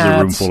guys in hats. This is a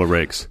room full of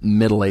rakes.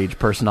 Middle-aged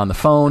person on the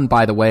phone.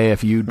 By the way,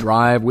 if you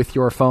drive with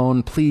your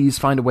phone, please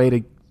find a way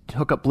to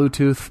hook up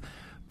Bluetooth.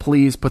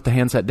 Please put the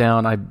handset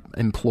down. I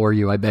implore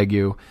you. I beg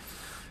you.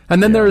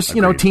 And then there's,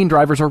 teen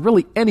drivers or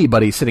really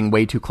anybody sitting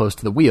way too close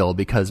to the wheel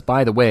because,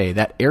 by the way,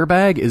 that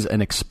airbag is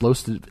an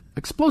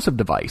explosive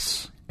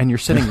device, and you're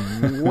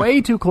sitting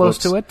way too close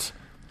to it.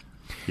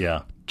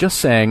 Yeah. Just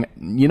saying,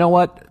 you know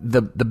what?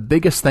 The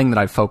biggest thing that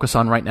I focus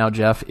on right now,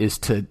 Jeff, is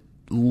to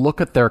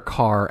look at their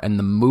car and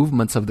the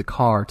movements of the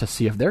car to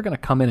see if they're going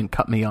to come in and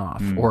cut me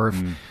off or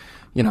if...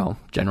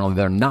 generally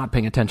they're not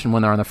paying attention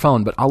when they're on their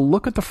phone, but I'll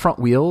look at the front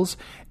wheels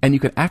and you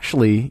can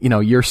actually,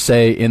 you're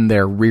say in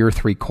their rear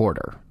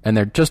 3/4 and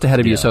they're just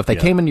ahead of you. So if they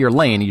came into your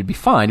lane, you'd be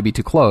fine. You'd be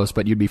too close,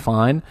 but you'd be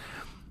fine.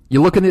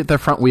 You look at their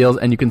front wheels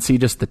and you can see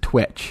just the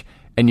twitch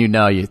and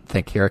you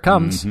think, here it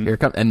comes, here it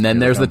comes. And then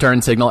there's the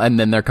turn signal and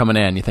then they're coming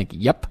in. You think,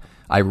 yep,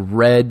 I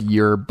read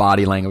your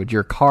body language,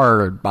 your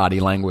car body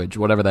language,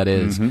 whatever that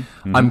is.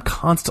 I'm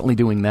constantly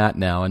doing that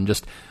now and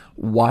just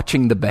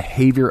watching the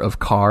behavior of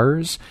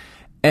cars.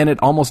 And it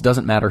almost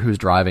doesn't matter who's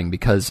driving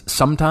because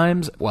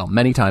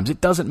many times,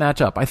 it doesn't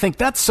match up. I think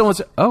that's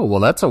so-and-so. Oh, well,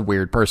 that's a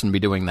weird person to be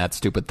doing that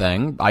stupid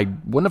thing. I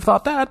wouldn't have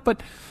thought that,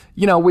 but,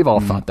 we've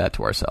all thought that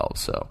to ourselves.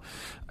 So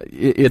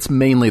it's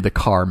mainly the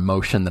car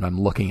motion that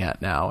I'm looking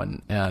at now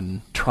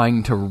and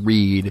trying to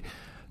read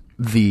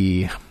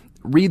the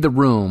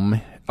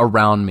room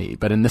around me.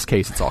 But in this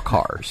case, it's all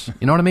cars.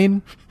 You know what I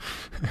mean?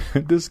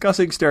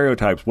 Discussing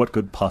stereotypes, what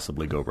could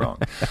possibly go wrong?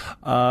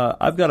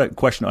 I've got a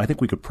question. I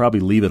think we could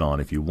probably leave it on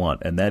if you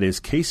want, and that is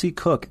Casey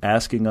Cook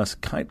asking us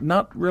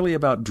not really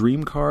about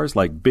dream cars,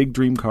 like big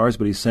dream cars,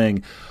 but he's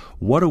saying,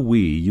 what do we,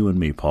 you and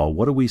me, Paul,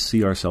 what do we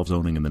see ourselves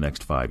owning in the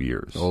next 5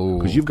 years?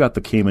 Because you've got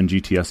the Cayman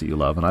GTS that you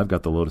love, and I've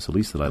got the Lotus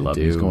Elise that I love.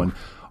 He's going,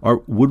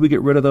 would we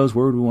get rid of those?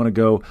 Where would we want to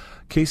go?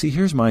 Casey,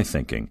 here's my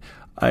thinking.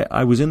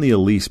 I was in the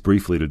Elise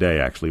briefly today,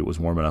 actually. It was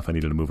warm enough. I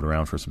needed to move it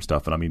around for some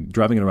stuff. And,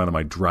 driving it around in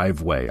my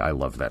driveway, I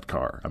love that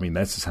car.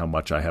 That's just how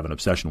much I have an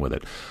obsession with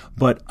it.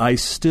 But I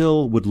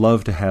still would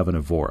love to have an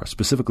Evora,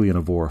 specifically an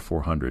Evora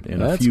 400.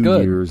 In a few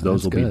years,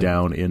 those will be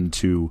down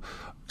into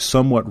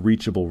somewhat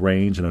reachable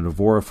range, and an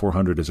Evora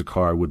 400 is a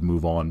car I would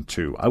move on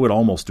to. I would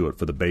almost do it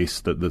for the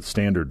base, the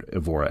standard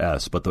Evora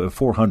S, but the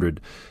 400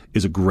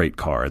 is a great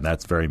car, and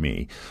that's very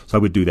me. So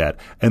I would do that.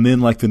 And then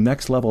the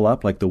next level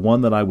up, the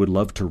one that I would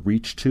love to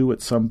reach to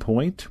at some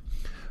point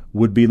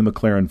would be the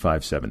McLaren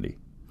 570.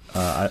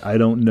 I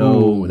don't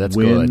know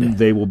when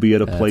they will be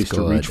at a place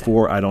to reach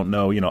for. I don't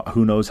know.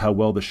 Who knows how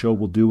well the show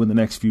will do in the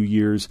next few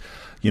years.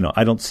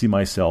 I don't see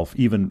myself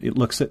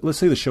let's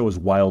say the show is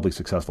wildly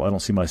successful. I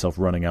don't see myself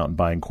running out and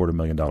buying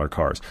 $250,000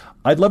 cars.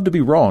 I'd love to be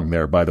wrong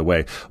there, by the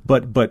way.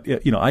 But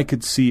I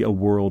could see a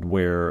world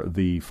where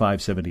the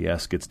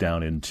 570S gets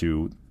down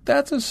into,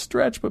 that's a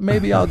stretch, but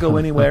maybe I'll go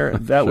anywhere.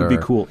 That would be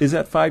cool. Is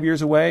that 5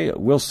 years away?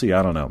 We'll see.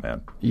 I don't know,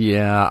 man.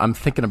 Yeah, I'm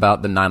thinking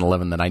about the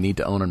 911 that I need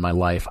to own in my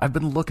life. I've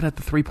been looking at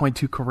the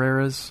 3.2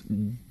 Carreras.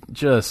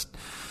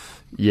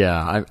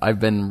 I've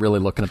been really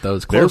looking at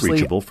those closely. They're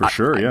reachable for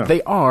sure, yeah.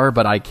 They are,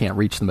 but I can't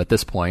reach them at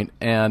this point.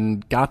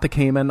 And got the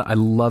Cayman. I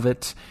love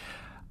it.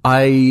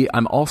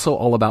 I'm also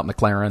all about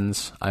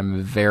McLarens.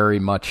 I'm very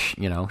much,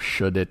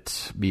 should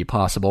it be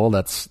possible,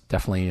 that's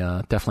definitely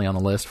on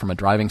the list from a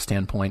driving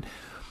standpoint.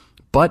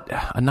 But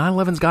a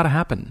 911's got to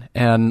happen.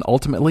 And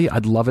ultimately,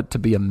 I'd love it to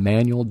be a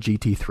manual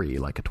GT3,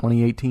 like a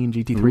 2018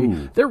 GT3.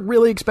 Ooh. They're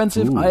really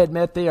expensive. Ooh. I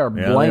admit they are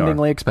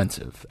blindingly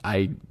expensive.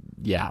 But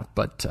they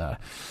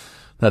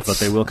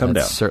will come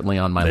down. Certainly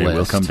on my list. They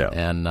will come down.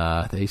 And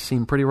they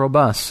seem pretty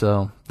robust,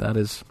 so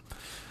that's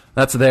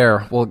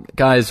there. Well,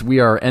 guys, we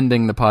are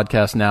ending the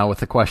podcast now with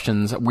the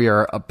questions. We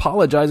are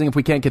apologizing if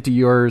we can't get to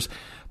yours.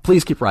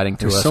 Please keep writing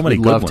to us. So many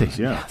good ones,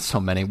 so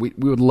many. We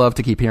would love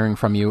to keep hearing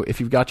from you. If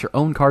you've got your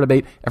own car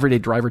debate,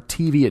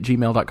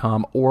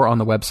 everydaydrivertv@gmail.com or on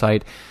the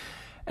website.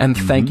 And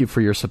thank you for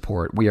your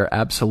support. We are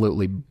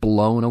absolutely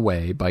blown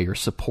away by your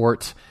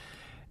support.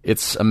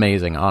 It's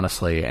amazing,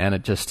 honestly. And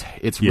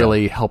it's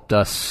really helped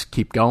us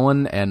keep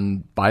going.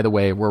 And by the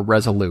way, we're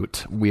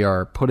resolute. We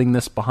are putting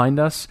this behind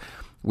us.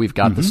 We've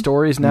got the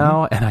stories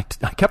now. And I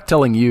kept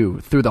telling you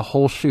through the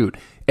whole shoot,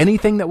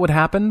 anything that would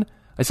happen,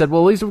 I said,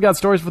 well, at least we've got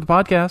stories for the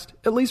podcast.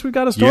 At least we've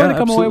got a story to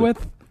come away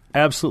with.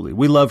 Absolutely.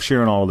 We love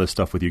sharing all of this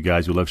stuff with you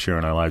guys. We love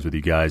sharing our lives with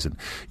you guys. And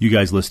you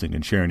guys listening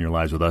and sharing your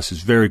lives with us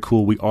is very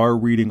cool. We are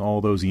reading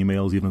all those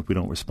emails, even if we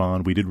don't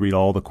respond. We did read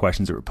all the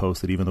questions that were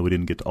posted, even though we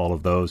didn't get to all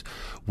of those.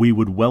 We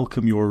would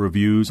welcome your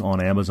reviews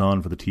on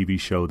Amazon for the TV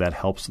show. That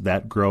helps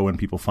that grow and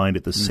people find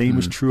it. The same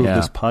is true of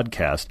this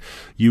podcast.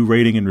 You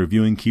rating and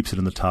reviewing keeps it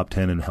in the top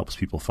 10 and helps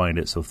people find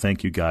it. So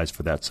thank you guys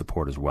for that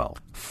support as well.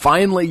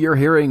 Finally, you're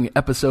hearing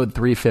episode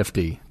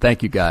 350.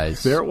 Thank you,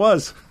 guys. There it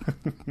was.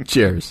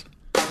 Cheers.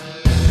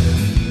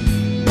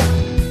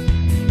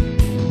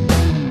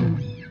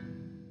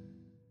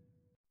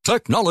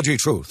 Technology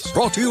Truths,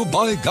 brought to you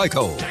by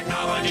Geico.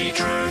 Technology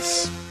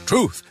Truths.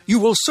 Truth, you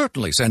will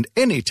certainly send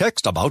any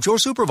text about your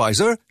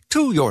supervisor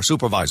to your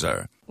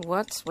supervisor.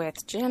 What's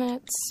with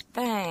Janet's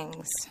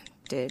bangs?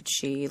 Did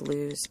she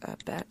lose a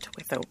bet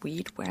with a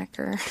weed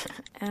whacker?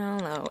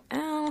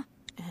 LOL.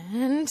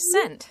 And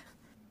send.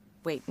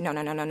 Wait,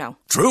 no.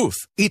 Truth,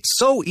 it's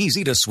so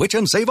easy to switch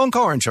and save on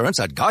car insurance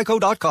at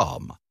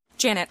Geico.com.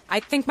 Janet,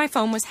 I think my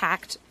phone was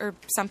hacked or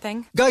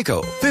something.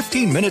 Geico,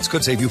 15 minutes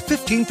could save you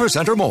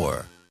 15% or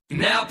more.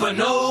 Napa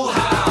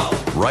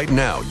know-how. Right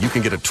now, you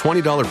can get a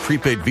 $20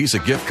 prepaid Visa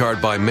gift card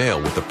by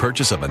mail with the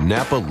purchase of a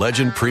Napa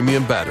Legend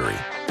Premium Battery.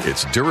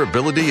 Its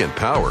durability and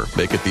power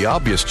make it the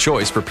obvious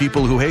choice for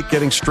people who hate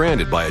getting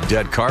stranded by a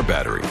dead car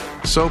battery.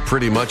 So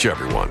pretty much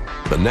everyone.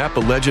 The Napa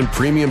Legend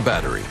Premium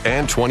Battery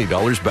and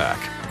 $20 back.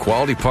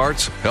 Quality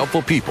parts,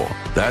 helpful people.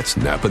 That's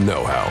Napa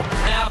know-how.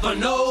 Napa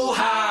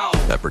know-how.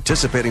 At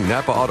participating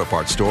Napa Auto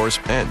Parts stores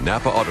and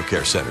Napa Auto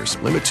Care centers.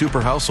 Limit 2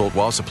 per household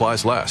while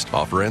supplies last.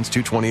 Offer ends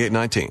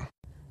 2/28/19.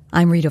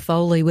 I'm Rita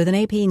Foley with an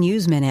AP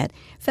News Minute.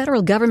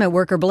 Federal government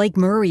worker Blake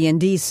Murray in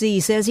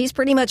D.C. says he's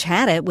pretty much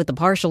had it with the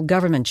partial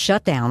government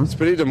shutdown. It's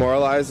pretty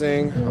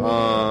demoralizing,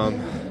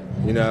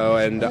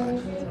 and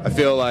I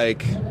feel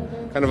like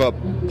kind of a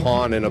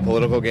pawn in a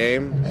political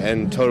game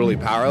and totally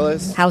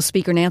powerless. House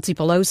Speaker Nancy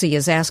Pelosi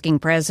is asking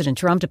President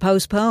Trump to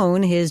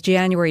postpone his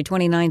January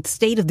 29th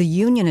State of the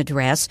Union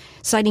address,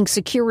 citing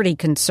security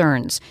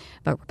concerns.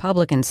 But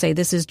Republicans say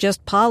this is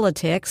just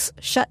politics,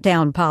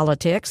 shutdown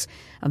politics,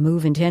 a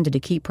move intended to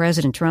keep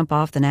President Trump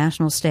off the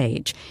national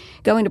stage.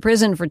 Going to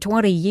prison for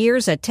 20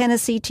 years, a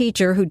Tennessee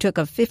teacher who took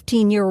a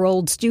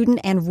 15-year-old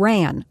student and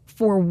ran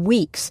for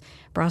weeks.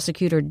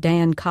 Prosecutor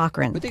Dan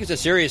Cochran. I think it's a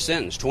serious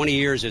sentence. 20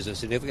 years is a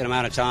significant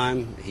amount of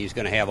time. He's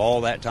going to have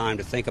all that time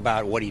to think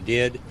about what he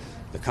did,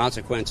 the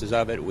consequences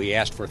of it. We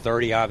asked for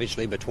 30,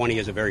 obviously, but 20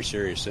 is a very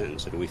serious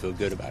sentence, and we feel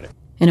good about it.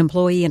 An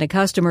employee and a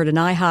customer at an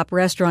IHOP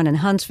restaurant in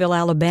Huntsville,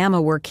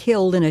 Alabama, were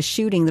killed in a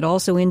shooting that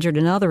also injured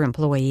another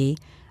employee.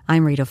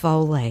 I'm Rita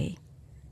Foley.